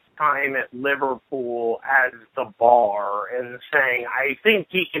Balotelli's time at Liverpool as the bar and saying, I think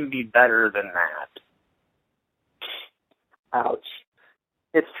he can be better than that. Ouch.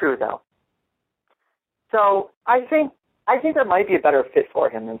 It's true, though. So I think there might be a better fit for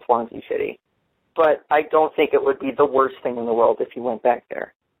him than Swansea City, but I don't think it would be the worst thing in the world if he went back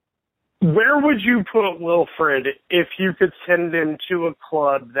there. Where would you put Wilfred if you could send him to a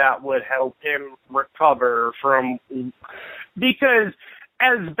club that would help him recover from... Because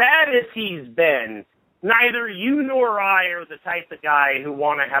as bad as he's been, neither you nor I are the type of guy who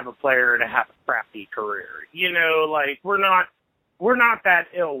want to have a player to have a crappy career. You know, like, we're not that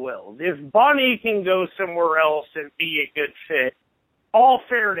ill-willed. If Bonnie can go somewhere else and be a good fit, all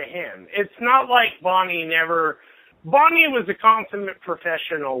fair to him. It's not like Bonnie was a consummate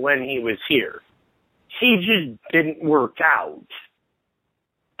professional when he was here. He just didn't work out.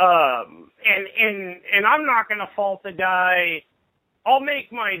 And I'm not going to fault the guy. I'll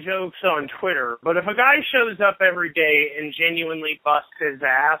make my jokes on Twitter, but if a guy shows up every day and genuinely busts his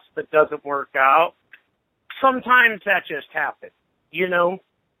ass but doesn't work out, sometimes that just happens, you know?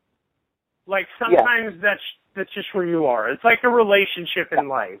 Like, sometimes that's just where you are. It's like a relationship in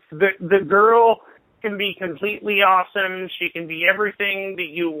life. The girl can be completely awesome. She can be everything that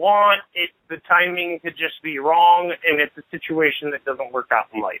you want. The timing could just be wrong, and it's a situation that doesn't work out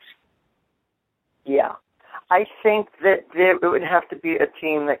in life. Yeah. I think that it would have to be a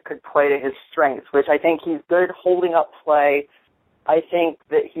team that could play to his strengths, which I think he's good holding up play. I think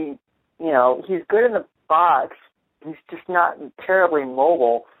that he's good in the box. He's just not terribly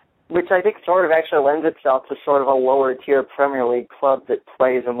mobile, which I think sort of actually lends itself to sort of a lower tier Premier League club that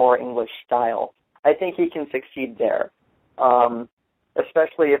plays a more English style. I think he can succeed there,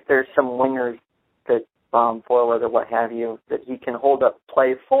 especially if there's some wingers that forward or what have you that he can hold up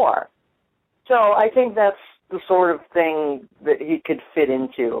play for. So I think that's the sort of thing that he could fit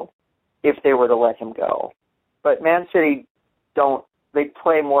into if they were to let him go. But Man City they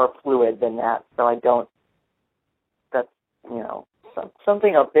play more fluid than that, so that's,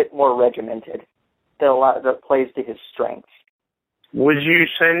 something a bit more regimented that plays to his strengths. Would you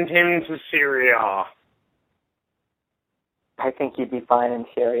send him to Serie A? I think he'd be fine in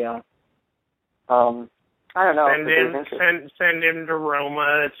Serie A. I don't know. Send him to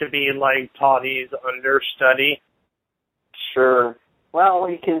Roma to be like Totti's understudy. Sure. Well,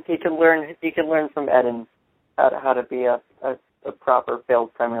 he can learn from Eden how to be a proper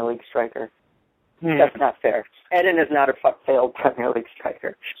failed Premier League striker. That's not fair. Eden is not a failed Premier League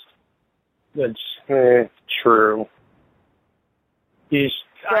striker. That's true. Jovetic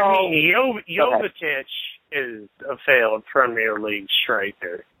is a failed Premier League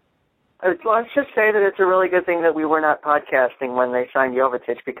striker. Let's just say that it's a really good thing that we were not podcasting when they signed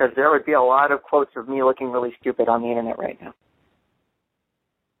Jovetic, because there would be a lot of quotes of me looking really stupid on the internet right now.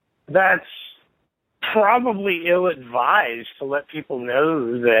 That's probably ill-advised to let people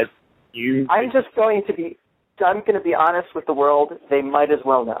know that you... I'm going to be honest with the world. They might as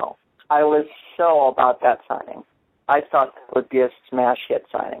well know. I was so about that signing. I thought that would be a smash hit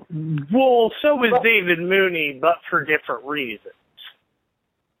signing. Well, so was David Mooney, but for different reasons.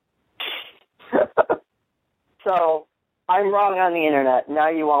 So, I'm wrong on the internet. Now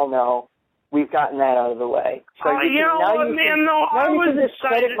you all know. We've gotten that out of the way. So I was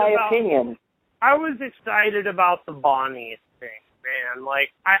discredit my opinion. I was excited about the Bonnie thing, man.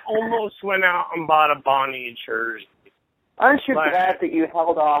 Like, I almost went out and bought a Bonnie jersey. Aren't you glad that you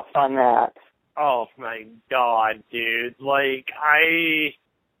held off on that? Oh, my God, dude. Like,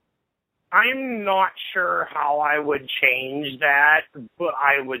 I'm not sure how I would change that, but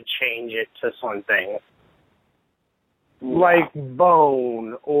I would change it to something. Yeah. Like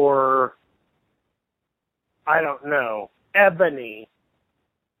bone or, I don't know, ebony.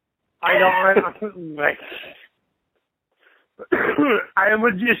 I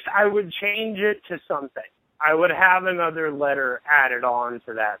would change it to something. I would have another letter added on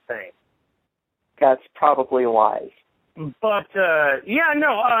to that thing. That's probably wise. But, I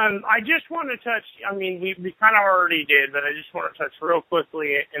just want to touch, I mean, we kind of already did, but I just want to touch real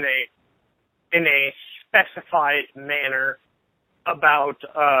quickly in a specified manner about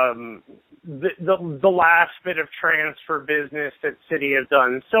the last bit of transfer business that City have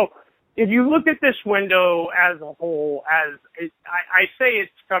done. So, if you look at this window as a whole, I say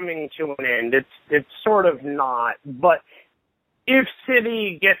it's coming to an end. It's sort of not, but if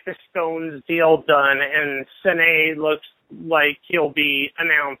City get the Stones deal done and Sane looks like he'll be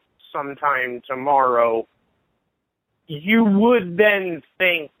announced sometime tomorrow, you would then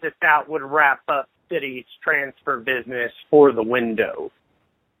think that would wrap up City's transfer business for the window.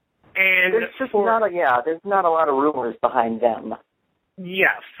 And there's not a lot of rumors behind them.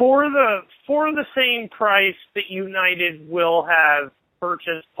 Yeah, for the same price that United will have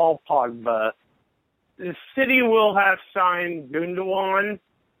purchased Paul Pogba, the City will have signed Gundogan,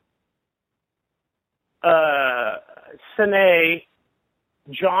 Sane,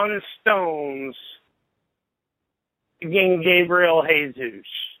 John Stones, and Gabriel Jesus.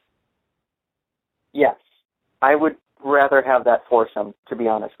 Yes. I would rather have that foursome, to be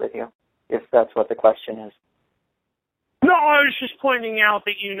honest with you, if that's what the question is. No, I was just pointing out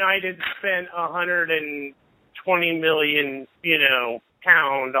that United spent 120 million,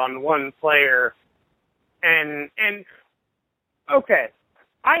 pound on one player. And okay,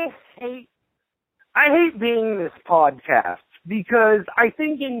 I hate being this podcast because I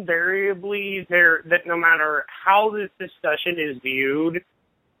think invariably that no matter how this discussion is viewed,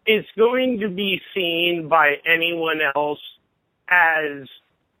 it's going to be seen by anyone else as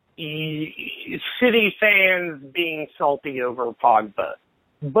City fans being salty over Pogba.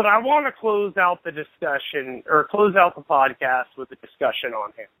 But I want to close out the discussion, or close out the podcast with a discussion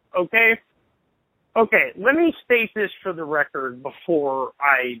on him, okay? Okay, let me state this for the record before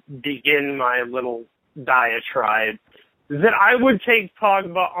I begin my little diatribe, that I would take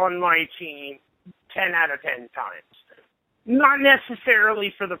Pogba on my team 10 out of 10 times. Not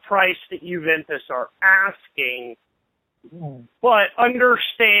necessarily for the price that Juventus are asking, but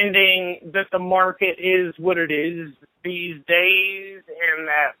understanding that the market is what it is these days, and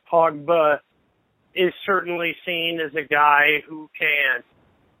that Pogba is certainly seen as a guy who can,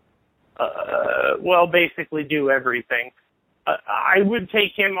 basically do everything. I would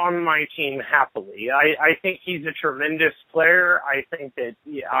take him on my team happily. I think he's a tremendous player. I think that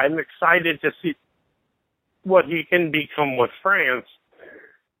I'm excited to see what he can become with France.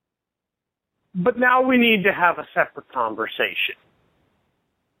 But now we need to have a separate conversation.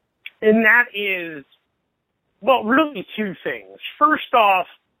 And that is, really two things. First off,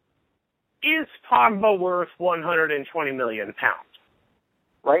 is Pogba worth 120 million pounds?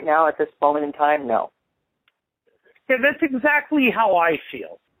 Right now, at this moment in time, no. Yeah, that's exactly how I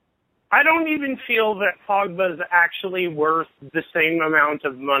feel. I don't even feel that Pogba's actually worth the same amount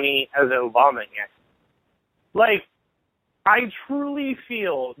of money as Aubameyang. I truly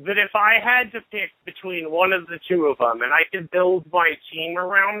feel that if I had to pick between one of the two of them and I could build my team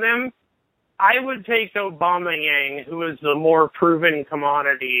around them, I would take Aubameyang, who is the more proven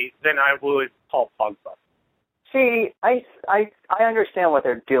commodity, than I would Paul Pogba. See, I understand what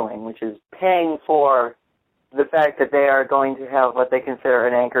they're doing, which is paying for the fact that they are going to have what they consider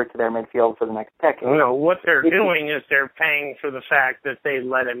an anchor to their midfield for the next decade. No, what they're doing is they're paying for the fact that they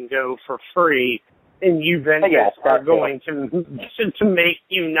let him go for free, and Juventus are going to make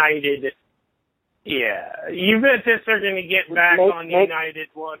United. Yeah, Juventus are going to get back on United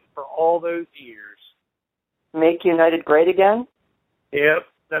one for all those years. Make United great again? Yep,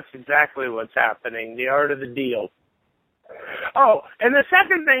 that's exactly what's happening. The art of the deal. Oh, and the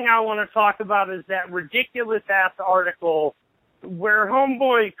second thing I want to talk about is that ridiculous-ass article where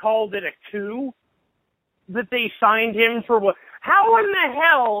Homeboy called it a coup, that they signed him for what? How in the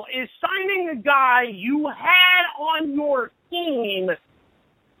hell is signing a guy you had on your team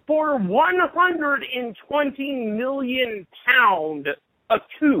for 120 million pound a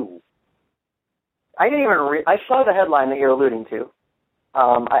coup? I didn't even I saw the headline that you're alluding to.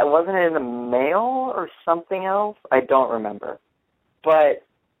 Wasn't it in the Mail or something else? I don't remember. But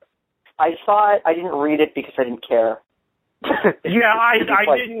I saw it. I didn't read it because I didn't care. Yeah, I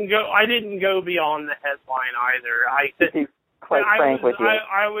didn't go beyond the headline either. I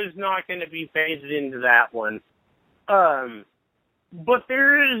was not going to be phased into that one. But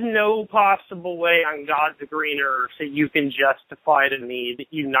there is no possible way on God's green earth that you can justify to me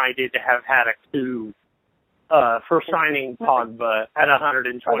that United have had a coup for signing Pogba at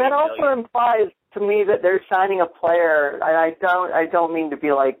 120 well, that also million. implies to me that they're signing a player, and I don't mean to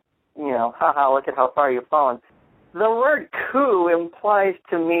be like, haha, look at how far you've fallen. The word coup implies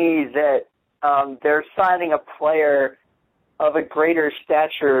to me that they're signing a player of a greater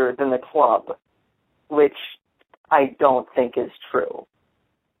stature than the club, which I don't think is true.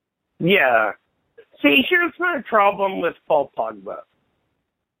 Yeah. See, here's my problem with Paul Pogba.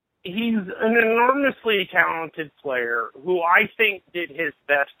 He's an enormously talented player who I think did his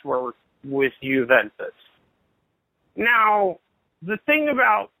best work with Juventus. Now, the thing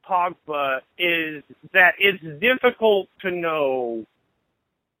about Pogba is that it's difficult to know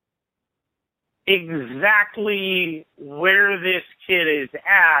exactly where this kid is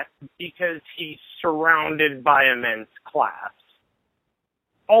at because he's surrounded by immense class.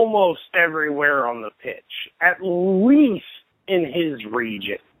 Almost everywhere on the pitch, at least in his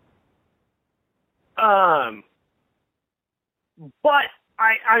region. But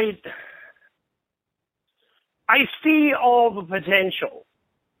I see all the potential.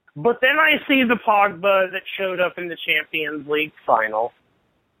 But then I see the Pogba that showed up in the Champions League final.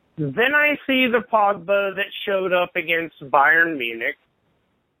 Then I see the Pogba that showed up against Bayern Munich.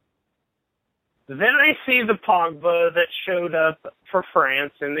 Then I see the Pogba that showed up for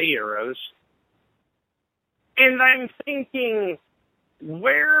France in the Euros. And I'm thinking,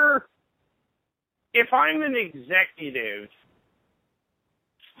 where if I'm an executive,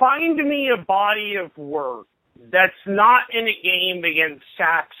 find me a body of work that's not in a game against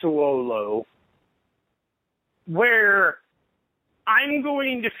Sassuolo where I'm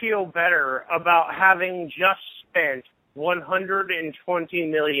going to feel better about having just spent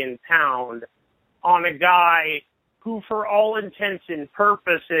 £120 million on a guy who, for all intents and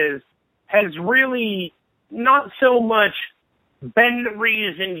purposes, has really not so much been the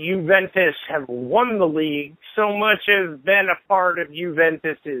reason Juventus have won the league, so much as been a part of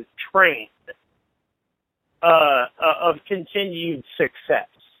Juventus's train of continued success.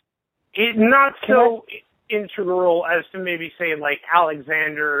 It not so integral as to maybe say like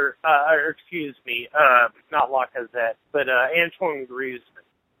Alexander, not Lacazette, but Antoine Griezmann.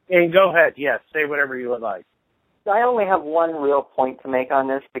 And go ahead, yes, say whatever you would like. I only have one real point to make on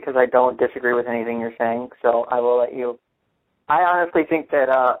this because I don't disagree with anything you're saying, so I will let you. I honestly think that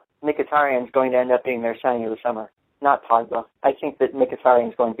Mkhitaryan is going to end up being their signing of the summer, not Pogba. I think that Mkhitaryan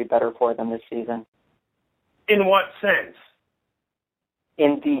is going to be better for them this season. In what sense?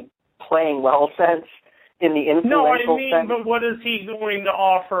 In the playing well sense? In the influential sense? But what is he going to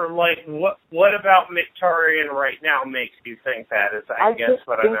offer? Like, what about Mkhitaryan right now makes you think that? Is I guess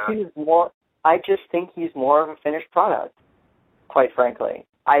what I'm asking. I just think he's more of a finished product, quite frankly.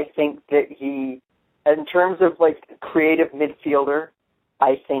 I think that he, in terms of like creative midfielder,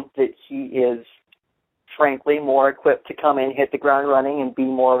 I think that he is, frankly, more equipped to come in, hit the ground running, and be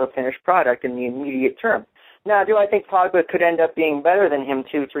more of a finished product in the immediate term. Now, do I think Pogba could end up being better than him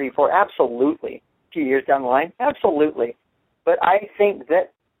 2, 3, 4? Absolutely. A few years down the line? Absolutely. But I think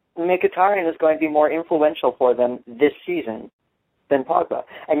that Mkhitaryan is going to be more influential for them this season than Pogba.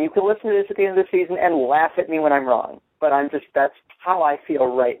 And you can listen to this at the end of the season and laugh at me when I'm wrong. But that's how I feel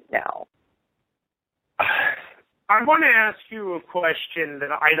right now. I want to ask you a question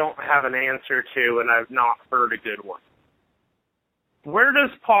that I don't have an answer to, and I've not heard a good one. Where does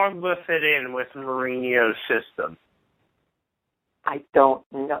Pogba fit in with Mourinho's system? I don't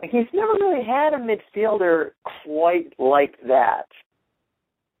know. He's never really had a midfielder quite like that.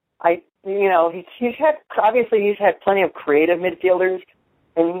 He's had plenty of creative midfielders,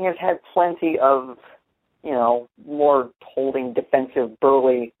 and he has had plenty of, more holding defensive,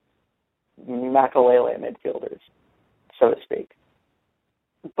 burly Makelele midfielders, so to speak.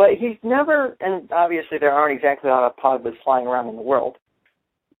 But he's never, and obviously there aren't exactly a lot of Pogbas flying around in the world,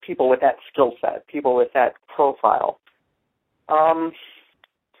 people with that skill set, people with that profile.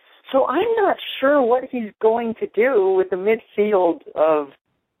 So I'm not sure what he's going to do with the midfield of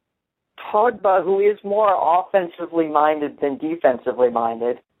Pogba, who is more offensively minded than defensively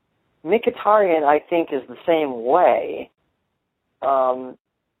minded. Mkhitaryan, I think, is the same way. Ander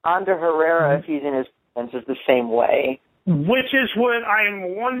Herrera, if he's in his defense, is the same way. Which is what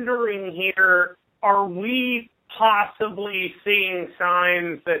I'm wondering here. Are we possibly seeing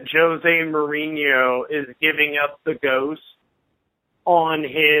signs that Jose Mourinho is giving up the ghost on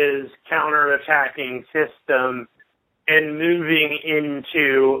his counter-attacking system and moving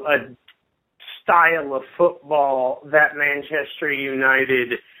into a style of football that Manchester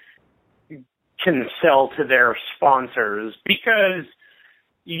United can sell to their sponsors? Because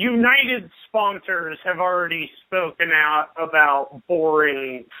United sponsors have already spoken out about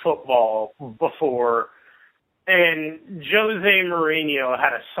boring football before, and Jose Mourinho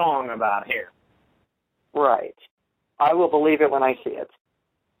had a song about him. Right. I will believe it when I see it.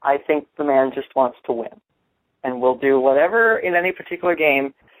 I think the man just wants to win and will do whatever in any particular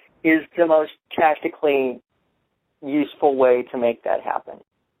game is the most tactically useful way to make that happen.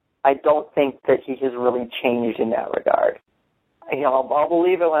 I don't think that he has really changed in that regard. I'll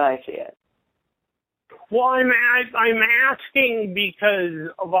believe it when I see it. Well, I'm asking because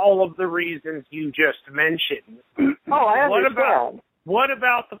of all of the reasons you just mentioned. Oh, I understand. What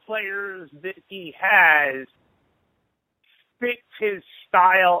about the players that he has fits his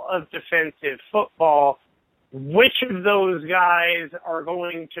style of defensive football? Which of those guys are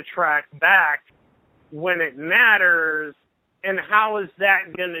going to track back when it matters? And how is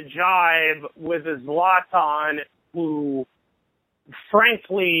that going to jive with a Zlatan who,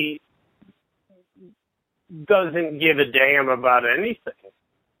 frankly, doesn't give a damn about anything?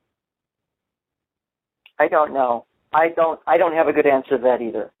 I don't know. I don't have a good answer to that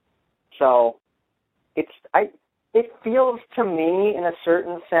either. So it feels to me in a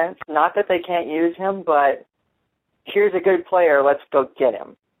certain sense, not that they can't use him, but here's a good player, let's go get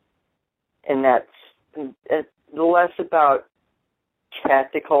him. And that's less about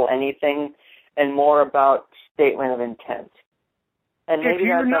tactical anything and more about statement of intent. And maybe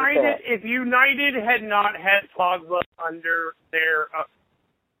if United had not had Pogba under their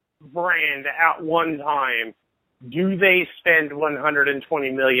brand at one time, do they spend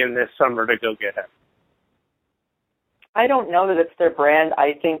 $120 million this summer to go get him? I don't know that it's their brand.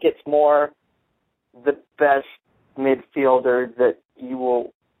 I think it's more the best midfielder that you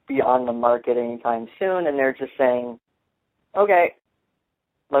will be on the market anytime soon, and they're just saying, okay,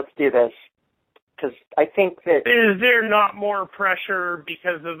 let's do this. Because I think that... Is there not more pressure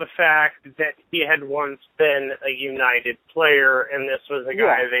because of the fact that he had once been a United player and this was a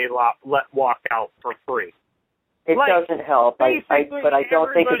guy they let walk out for free? It doesn't help, but I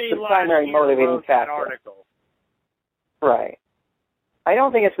don't think it's the primary motivating factor. Right. I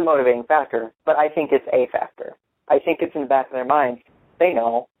don't think it's the motivating factor, but I think it's a factor. I think it's in the back of their minds. They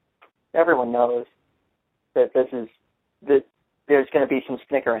know. Everyone knows that that there's going to be some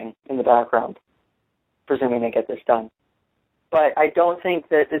snickering in the background, presuming they get this done. But I don't think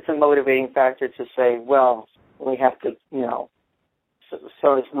that it's a motivating factor to say, well, we have to,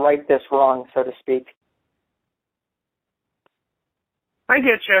 so to right this wrong, so to speak. I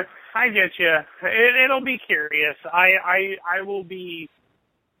get you. It'll be curious. I will be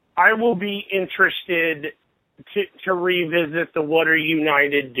interested to revisit the "What are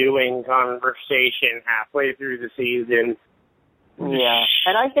United doing" conversation halfway through the season. Yeah,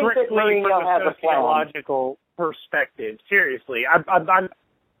 and I think that Mourinho has a theological perspective. Seriously,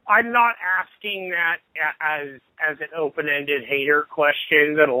 I'm not asking that as an open-ended hater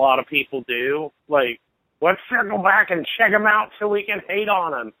question that a lot of people do. Like, let's circle back and check him out so we can hate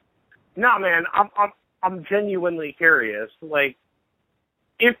on him. No, man, I'm genuinely curious. Like,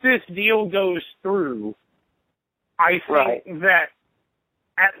 if this deal goes through, I think that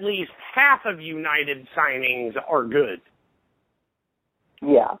at least half of United signings are good.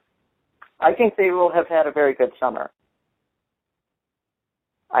 Yeah. I think they will have had a very good summer.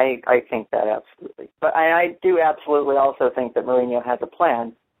 I think that absolutely. But I do absolutely also think that Mourinho has a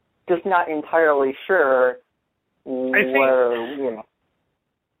plan. Just not entirely sure where,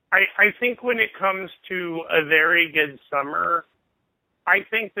 I think when it comes to a very good summer, I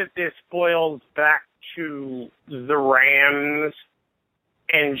think that this boils back to the Rams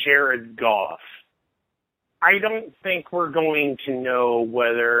and Jared Goff. I don't think we're going to know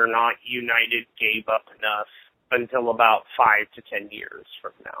whether or not United gave up enough until about 5 to 10 years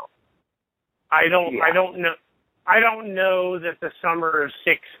from now. I don't know that the summer of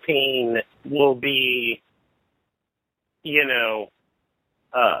 16 will be,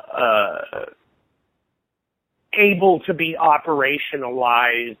 able to be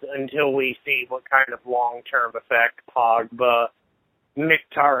operationalized until we see what kind of long-term effect Pogba,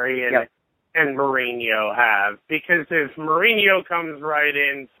 Mkhitaryan, and Mourinho have. Because if Mourinho comes right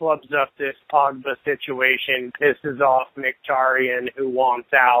in, flubs up this Pogba situation, pisses off Mkhitaryan, who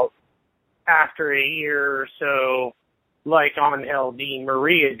wants out after a year or so, like Angel Di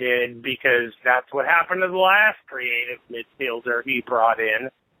Maria did, because that's what happened to the last creative midfielder he brought in,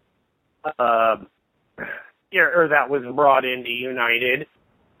 or that was brought into United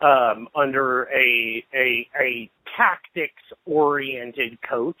under a tactics-oriented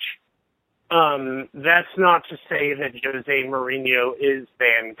coach. That's not to say that Jose Mourinho is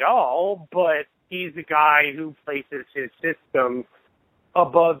Van Gaal, but he's a guy who places his system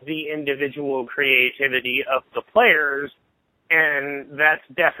above the individual creativity of the players, and that's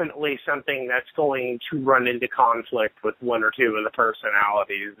definitely something that's going to run into conflict with one or two of the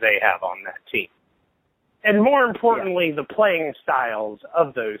personalities they have on that team. And more importantly, the playing styles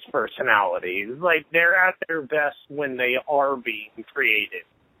of those personalities. Like, they're at their best when they are being creative.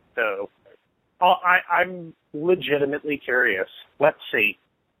 So I'm legitimately curious. Let's see.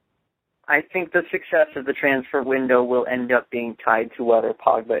 I think the success of the transfer window will end up being tied to whether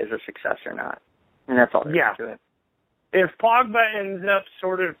Pogba is a success or not. And that's all there is to it. If Pogba ends up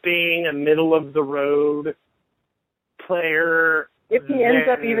sort of being a middle-of-the-road player... If he ends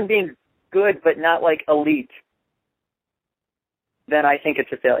up even being good but not, like, elite, then I think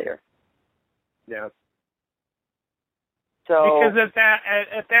it's a failure. Yeah. So, because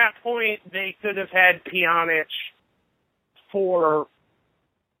at that point, they could have had Pjanic for,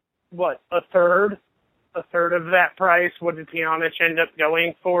 what, a third of that price. What did Pjanic end up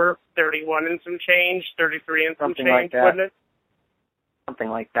going for? 31 and some change, 33 and some something change, like that. wasn't it? Something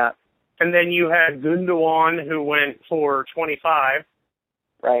like that. And then you had Gundogan, who went for 25.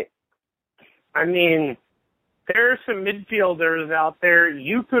 Right. I mean, there are some midfielders out there.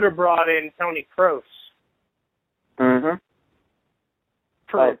 You could have brought in Toni Kroos. Mm-hmm.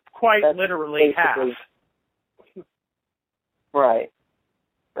 For quite literally half. Right.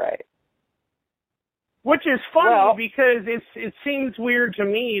 Right. Which is funny Well, because it seems weird to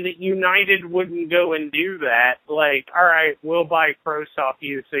me that United wouldn't go and do that. Like, all right, we'll buy Kroos off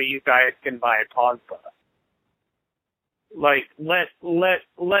you so you guys can buy Pogba. Like, let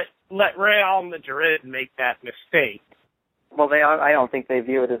Real Madrid make that mistake. well, I don't think they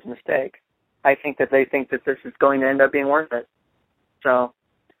view it as a mistake. I think that they think that this is going to end up being worth it. So,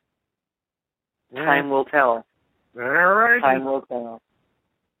 time will tell. All right. Time will tell.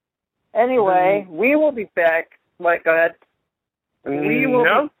 Anyway, we will be back. Wait, go ahead. We will.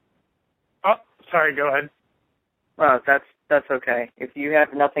 No. Oh, sorry. Go ahead. Well, that's okay. If you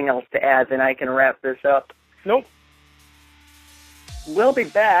have nothing else to add, then I can wrap this up. Nope. We'll be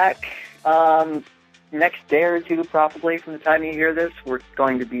back next day or two, probably, from the time you hear this. We're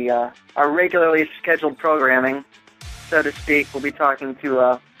going to be our regularly scheduled programming, so to speak. We'll be talking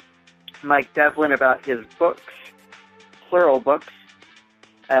to Mike Devlin about his books, plural books.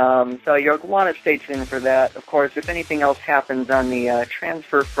 So you'll want to stay tuned for that. Of course, if anything else happens on the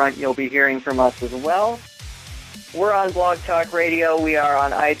transfer front, you'll be hearing from us as well. We're on Blog Talk Radio. We are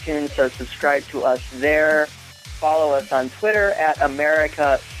on iTunes, so subscribe to us there. Follow us on Twitter at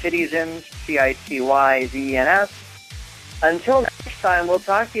America Cityzens, CITYZENS. Until next time, we'll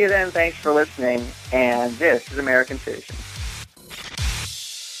talk to you then. Thanks for listening, and this is American Cityzens.